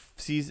like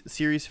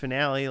series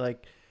finale.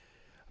 Like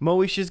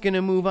Moesha's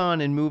gonna move on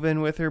and move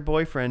in with her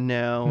boyfriend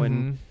now,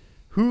 and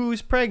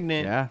who's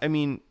pregnant? Yeah. I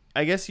mean,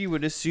 I guess you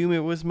would assume it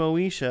was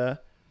Moesha,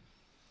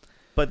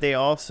 but they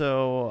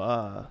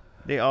also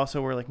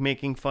were like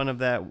making fun of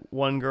that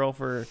one girl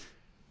for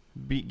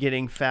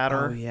getting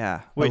fatter. Oh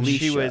yeah. Which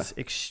she Alicia. was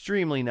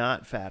extremely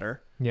not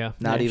fatter. Yeah.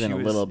 Not Yeah, even she a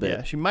was- little bit.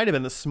 Yeah, she might have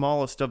been the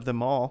smallest of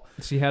them all.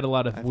 She had a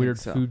lot of I think weird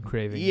so. food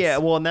cravings. Yeah,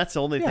 well, and that's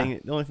the only Yeah.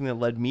 thing. The only thing that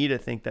led me to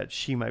think that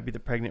she might be the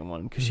pregnant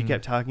one, because she Mhm.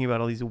 kept talking about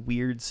all these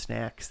weird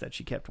snacks that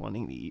she kept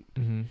wanting to eat.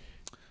 Mm-hmm.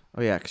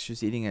 Oh yeah, 'cause she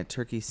was eating a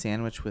turkey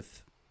sandwich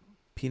with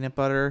peanut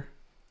butter.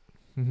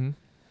 Mm-hmm.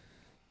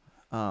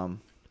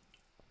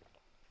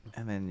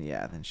 And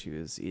then she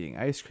was eating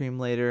ice cream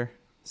later.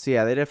 So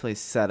yeah, they definitely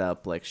set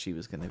up like she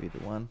was gonna be the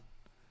one.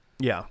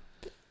 Yeah.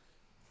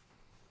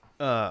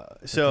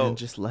 But So then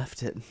just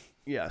left it.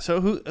 yeah. So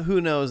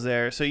who knows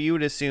there? So you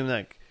would assume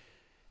like,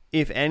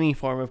 if any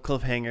form of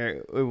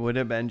cliffhanger, it would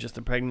have been just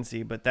the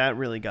pregnancy, but that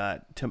really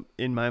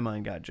in my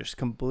mind, got just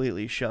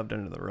completely shoved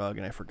under the rug,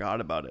 and I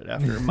forgot about it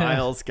after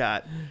Miles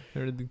got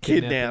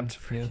Kidnapped.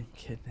 Yeah.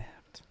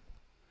 Kidnapped.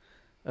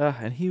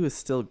 And he was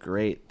still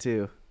great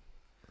too.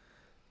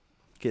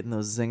 Getting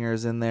those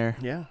zingers in there.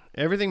 Yeah,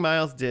 everything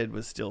Miles did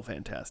was still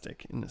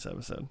fantastic in this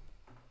episode.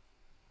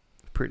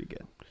 Pretty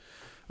good.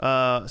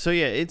 So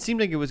yeah, it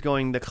seemed like it was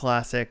going the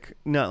classic,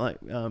 not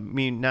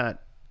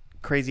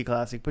crazy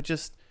classic, but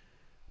just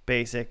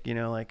basic.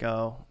 Like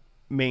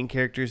main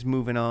characters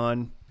moving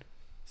on,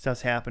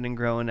 stuff's happening,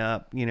 growing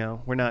up.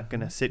 We're not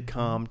gonna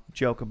sitcom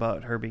joke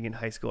about her being in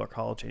high school or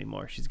college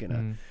anymore. She's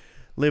gonna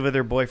live with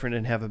her boyfriend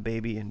and have a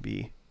baby and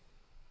be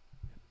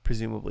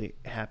presumably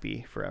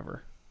happy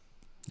forever.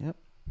 Yep.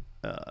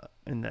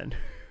 And then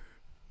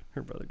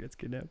her brother gets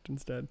kidnapped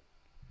instead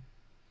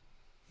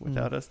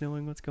without us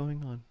knowing what's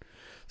going on.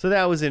 So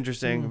that was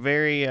interesting.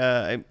 Very,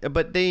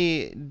 but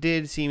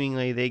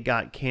they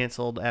got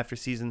canceled after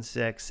season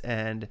 6,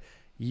 and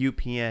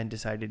UPN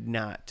decided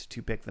not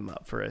to pick them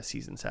up for a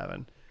season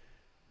 7.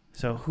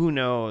 So who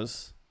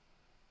knows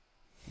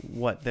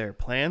what their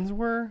plans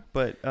were,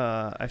 but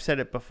I've said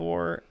it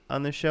before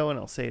on the show and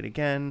I'll say it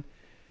again.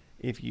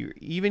 If you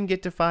even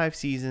get to 5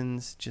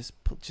 seasons, just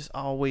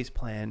always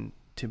plan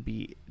to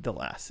be the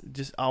last.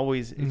 Just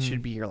always, it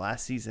should be your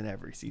last season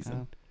every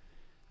season.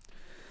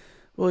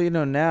 Well,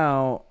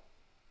 now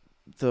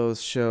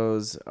those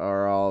shows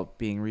are all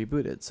being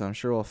rebooted, so I'm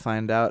sure we'll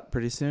find out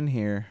pretty soon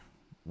here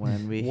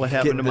when we What get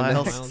happened to the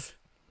Miles?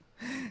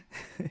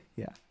 next-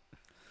 Yeah.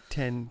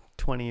 10,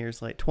 20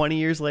 years late. 20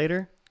 years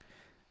later?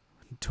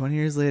 20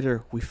 years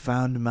later, we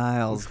found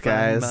Miles, We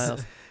guys. found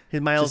Miles. His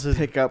Miles Just is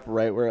pick up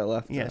right where it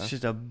left yeah, off. it's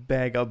just a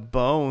bag of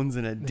bones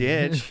in a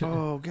ditch.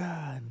 Oh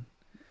God.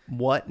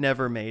 What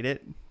never made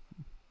it?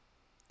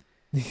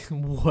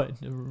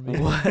 What? Never mind.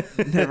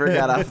 What? Never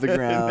got off the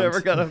ground. Never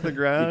got off the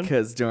ground.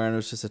 Because Doran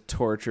was just a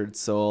tortured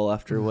soul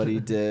after what he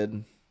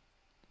did.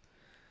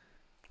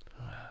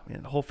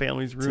 Man, the whole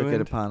family's Took ruined.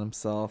 it upon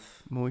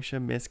himself.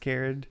 Moesha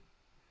miscarried.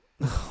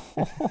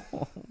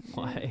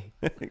 Why?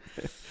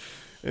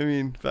 I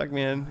mean, fuck,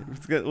 man.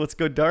 Let's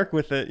go dark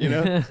with it,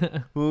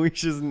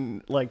 Moesha's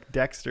like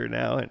Dexter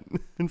now, and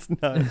it's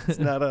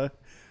not a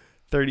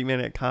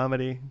 30-minute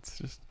comedy. It's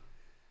just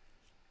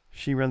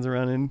she runs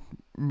around and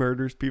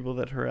murders people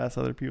that harass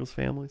other people's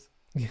families.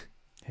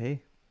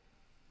 Hey,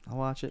 I'll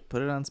watch it.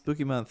 Put it on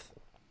Spooky Month.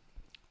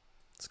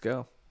 Let's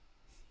go.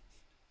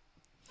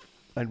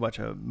 I'd watch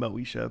a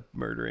Moesha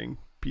murdering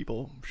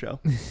people show.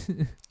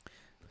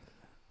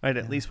 I'd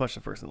at least watch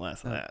the first and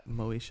last of that.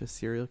 Moesha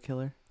serial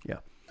killer.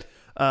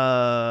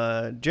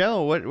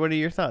 Joe, what are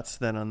your thoughts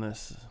then on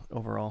this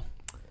overall?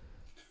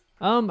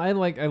 I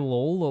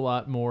lulled a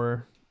lot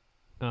more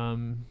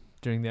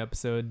during the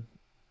episode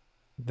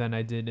than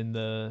I did in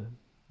the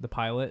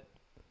pilot.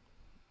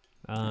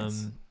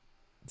 Nice.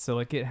 So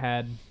like it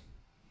had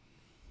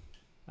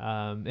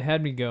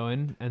me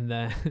going, and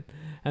then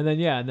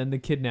the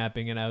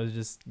kidnapping, and I was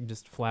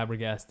just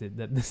flabbergasted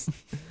that this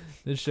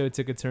show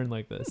took a turn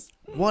like this.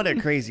 What a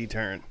crazy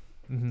turn.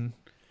 Mm-hmm.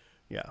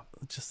 Yeah.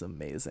 Just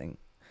amazing.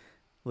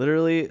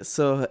 Literally,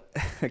 so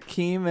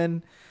Hakeem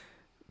and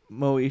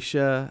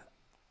Moesha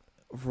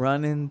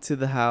run into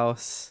the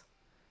house,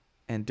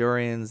 and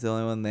Dorian's the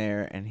only one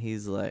there, and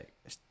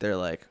they're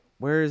like,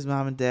 where's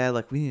mom and dad?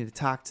 Like, we need to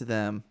talk to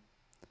them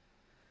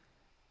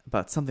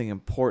about something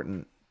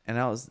important. And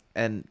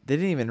they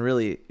didn't even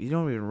really, you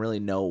don't even really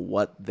know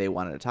what they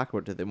wanted to talk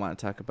about. Did they want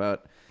to talk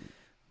about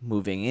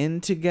moving in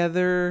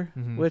together,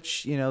 Mhm.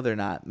 which, they're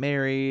not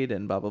married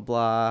and blah, blah,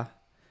 blah.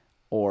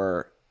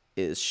 Or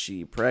is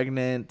she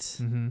pregnant?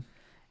 Mm-hmm.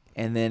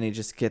 And then you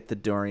just get the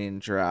Dorian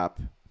drop.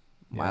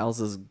 Yeah.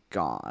 Miles is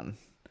gone.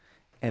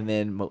 And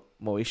then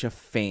Moesha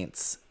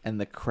faints and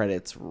the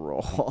credits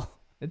roll.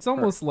 It's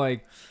almost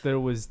like there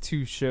was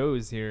two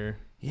shows here,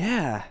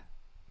 Yeah.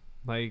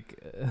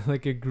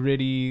 like a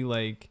gritty,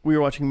 like We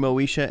were watching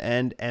Moesha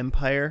and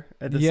Empire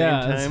at the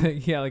yeah, same it's time.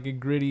 like- yeah, like a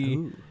gritty,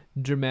 Ooh.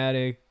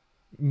 dramatic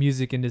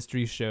music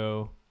industry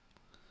show,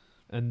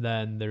 and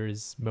then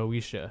there's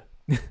Moesha.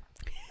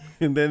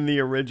 And then the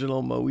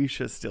original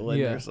Moesha still in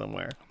Yeah. there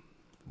somewhere.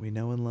 We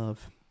know and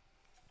love.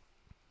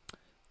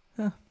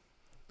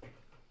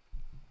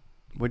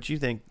 What'd you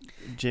think,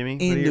 Jimmy?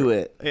 Into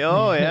it.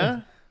 Oh,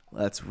 yeah?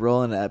 Let's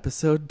roll into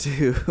episode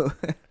 2.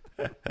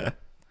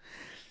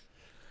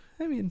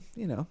 I mean,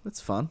 it's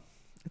fun.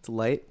 It's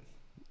light.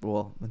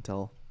 Well,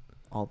 until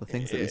all the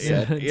things that we Yeah.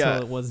 said. Until Yeah.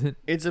 it wasn't.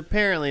 It's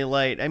apparently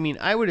light. I mean,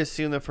 I would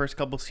assume the first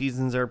couple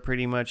seasons are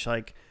pretty much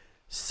like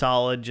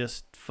solid,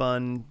 just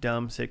fun,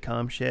 dumb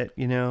sitcom shit,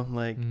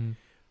 Like Mhm.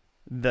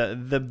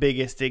 the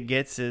biggest it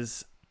gets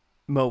is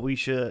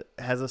Moesha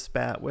has a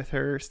spat with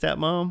her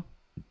stepmom.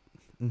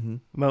 Mm-hmm.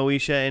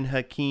 Moesha and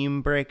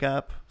Hakeem break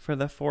up for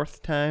the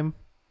 4th time.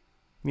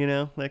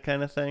 That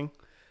kind of thing.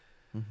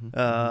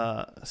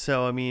 Mm-hmm.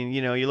 So, I mean,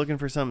 you're looking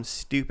for something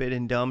stupid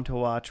and dumb to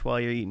watch while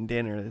you're eating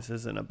dinner. This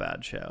isn't a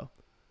bad show.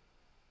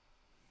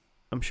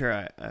 I'm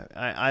sure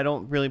I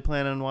don't really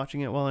plan on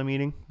watching it while I'm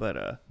eating, but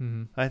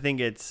Mhm. I think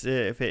it's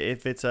if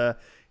it's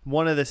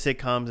one of the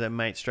sitcoms that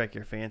might strike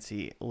your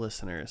fancy,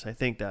 listeners, I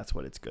think that's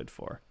what it's good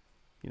for.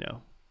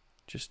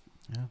 Just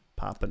Yeah.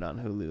 pop it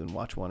on Hulu and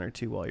watch 1 or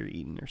 2 while you're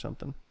eating or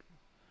something.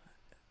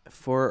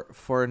 For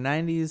a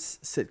 90s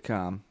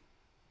sitcom,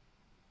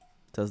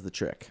 does the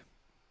trick.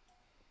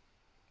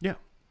 Yeah.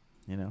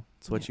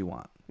 It's what you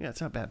want. Yeah, it's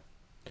not bad.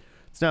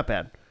 It's not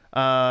bad.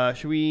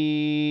 Should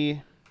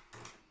we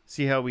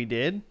see how we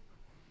did?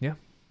 Yeah.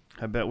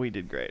 I bet we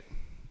did great.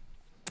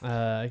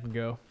 I can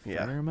go.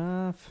 Yeah. Fire 'em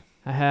off.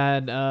 I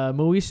had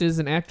Moesha as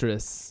an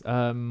actress,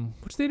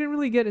 which they didn't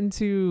really get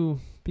into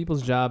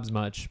people's jobs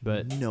much,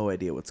 but No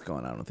idea what's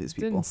going on with these it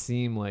people. didn't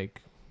seem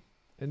like,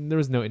 and there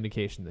was no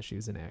indication that she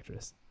was an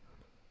actress.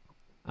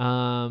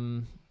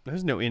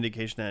 There's no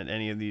indication that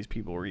any of these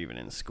people were even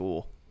in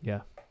school.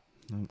 Yeah.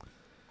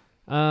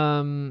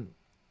 Mm.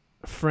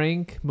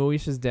 Frank,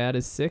 Moesha's dad,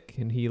 is sick,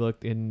 and he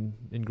looked in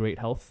great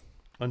health.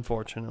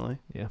 Unfortunately.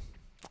 Yeah.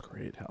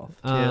 Great health.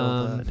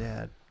 Kill the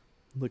dad.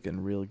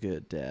 Looking real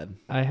good, Dad.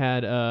 I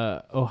had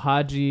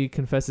Ohaji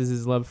confesses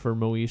his love for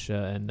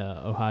Moesha, and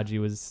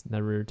Ohaji was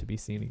never to be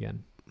seen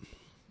again.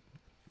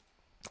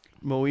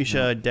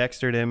 Moesha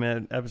dextered him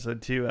at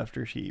episode 2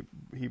 after he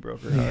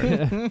broke her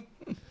heart.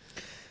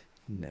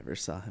 Never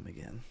saw him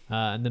again.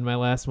 And then my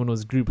last one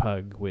was group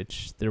hug,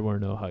 which there were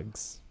no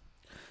hugs.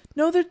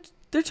 No, there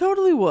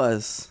totally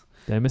was.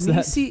 Did I miss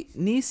that?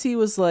 Niecy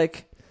was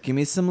like, "Give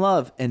me some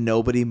love," and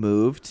nobody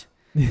moved.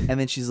 And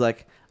then she's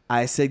like,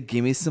 "I said,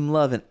 give me some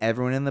love," and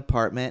everyone in the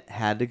apartment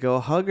had to go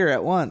hug her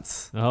at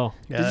once. Oh,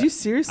 Yeah, Did you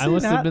seriously? I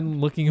must not? have been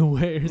looking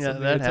away or Yeah,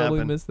 something. that I totally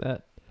happened. missed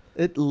that.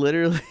 It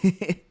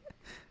literally.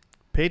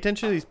 Pay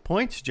attention to these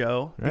points,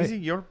 Joe. Right. These are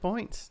your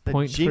points. That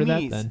Point for that,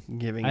 Jimmy's then.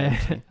 giving out.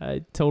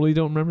 I totally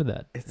don't remember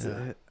that. It's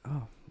Yeah.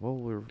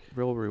 we'll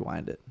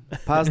rewind it.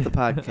 Pause the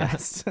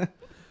podcast.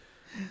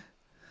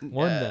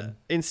 Then.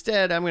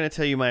 Instead, I'm going to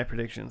tell you my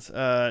predictions.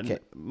 Okay.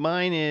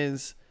 Mine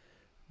is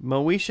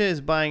Moesha is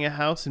buying a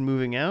house and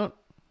moving out.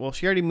 Well,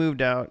 she already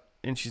moved out,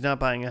 and she's not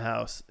buying a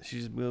house.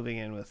 She's moving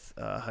in with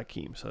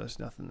Hakeem, so there's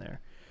nothing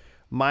there.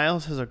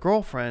 Miles has a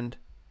girlfriend,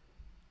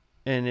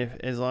 and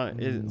as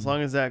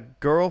long as that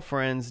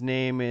girlfriend's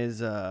name is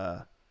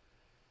get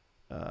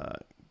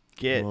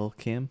Lil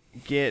Kim.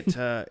 get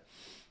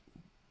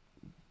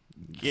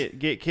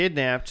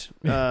kidnapped,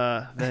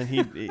 then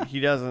he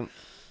doesn't,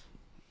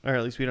 or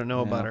at least we don't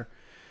know about her.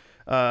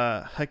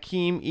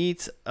 Hakeem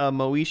eats a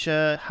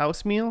Moesha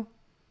house meal.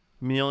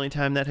 I mean, the only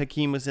time that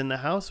Hakeem was in the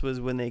house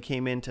was when they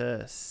came in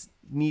to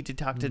need to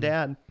talk to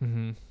Dad.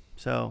 Mm-hmm.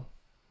 So,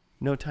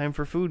 no time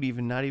for food,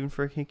 not even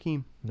for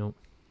Hakeem, Nope.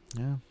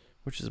 Yeah.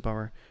 which is a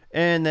bummer.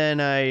 And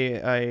then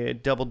I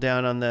doubled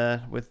down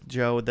on with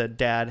Joe that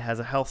Dad has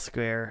a health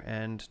scare,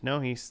 and no,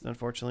 he's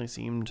unfortunately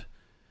seemed,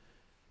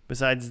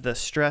 besides the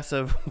stress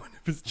of one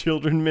of his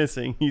children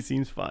missing, he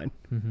seems fine.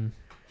 Mm-hmm.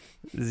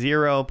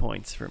 0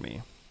 points for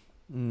me.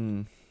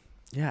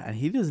 Yeah, and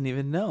he doesn't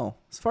even know.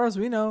 As far as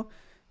we know,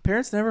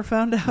 parents never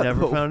found out.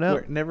 Never found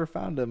out. Never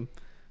found him.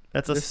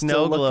 That's a They're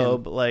snow still looking.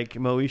 globe, like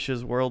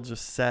Moesha's world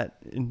just set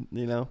in,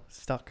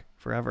 stuck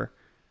forever.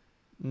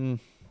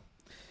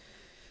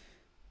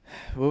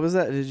 What was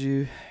that? Did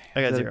you?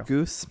 I got is that a 0.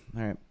 Goose.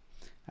 All right.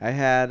 I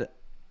had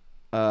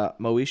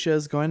Moesha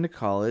is going to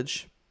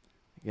college.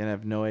 Again, I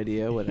have no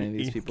idea what any of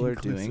these people are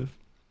doing. Inconclusive.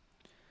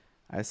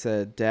 I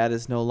said Dad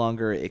is no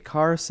longer a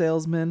car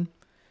salesman.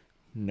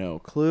 No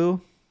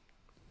clue.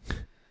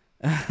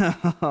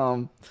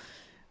 I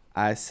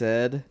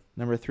said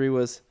number 3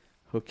 was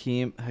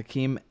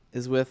Hakeem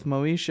is with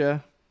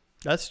Moesha.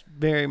 That's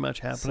very much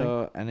happening.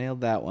 So I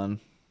nailed that one.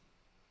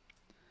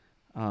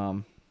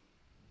 And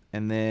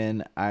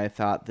then I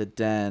thought the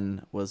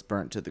den was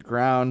burnt to the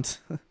ground.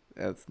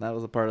 That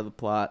was a part of the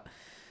plot.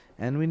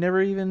 And we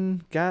never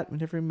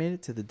made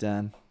it to the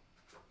den.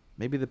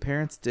 Maybe the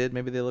parents did.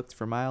 Maybe they looked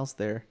for Miles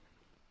there.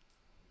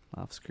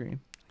 Off screen.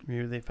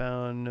 Maybe they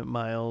found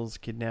Miles'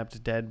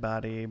 kidnapped dead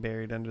body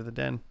buried under the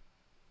den.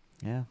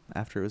 Yeah,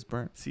 after it was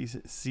burnt.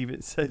 Season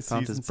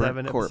Found his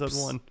 7, burnt episode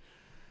corpse. 1.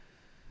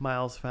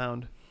 Miles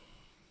found.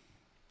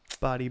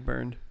 Body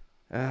burned.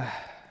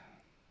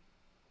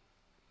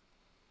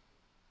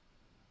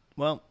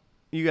 Well,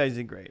 you guys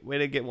did great. Way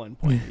to get 1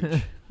 point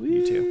each.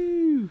 You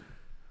two.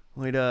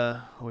 Way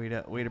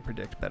to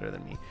predict better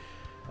than me.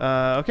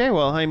 Okay,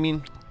 well, I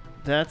mean,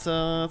 that's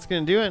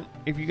gonna do it.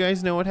 If you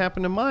guys know what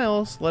happened to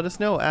Miles, let us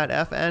know at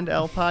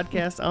FNL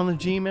Podcast on the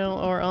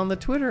Gmail or on the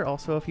Twitter.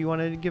 Also, if you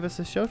wanted to give us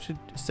a show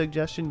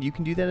suggestion, you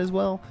can do that as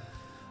well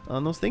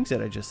on those things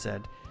that I just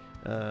said.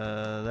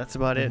 That's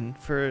about it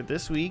for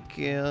this week.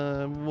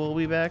 We'll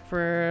be back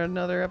for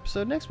another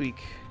episode next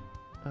week.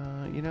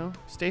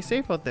 Stay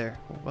safe out there.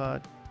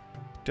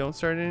 Don't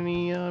start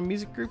any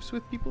music groups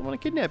with people who want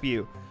to kidnap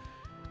you.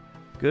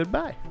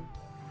 Goodbye.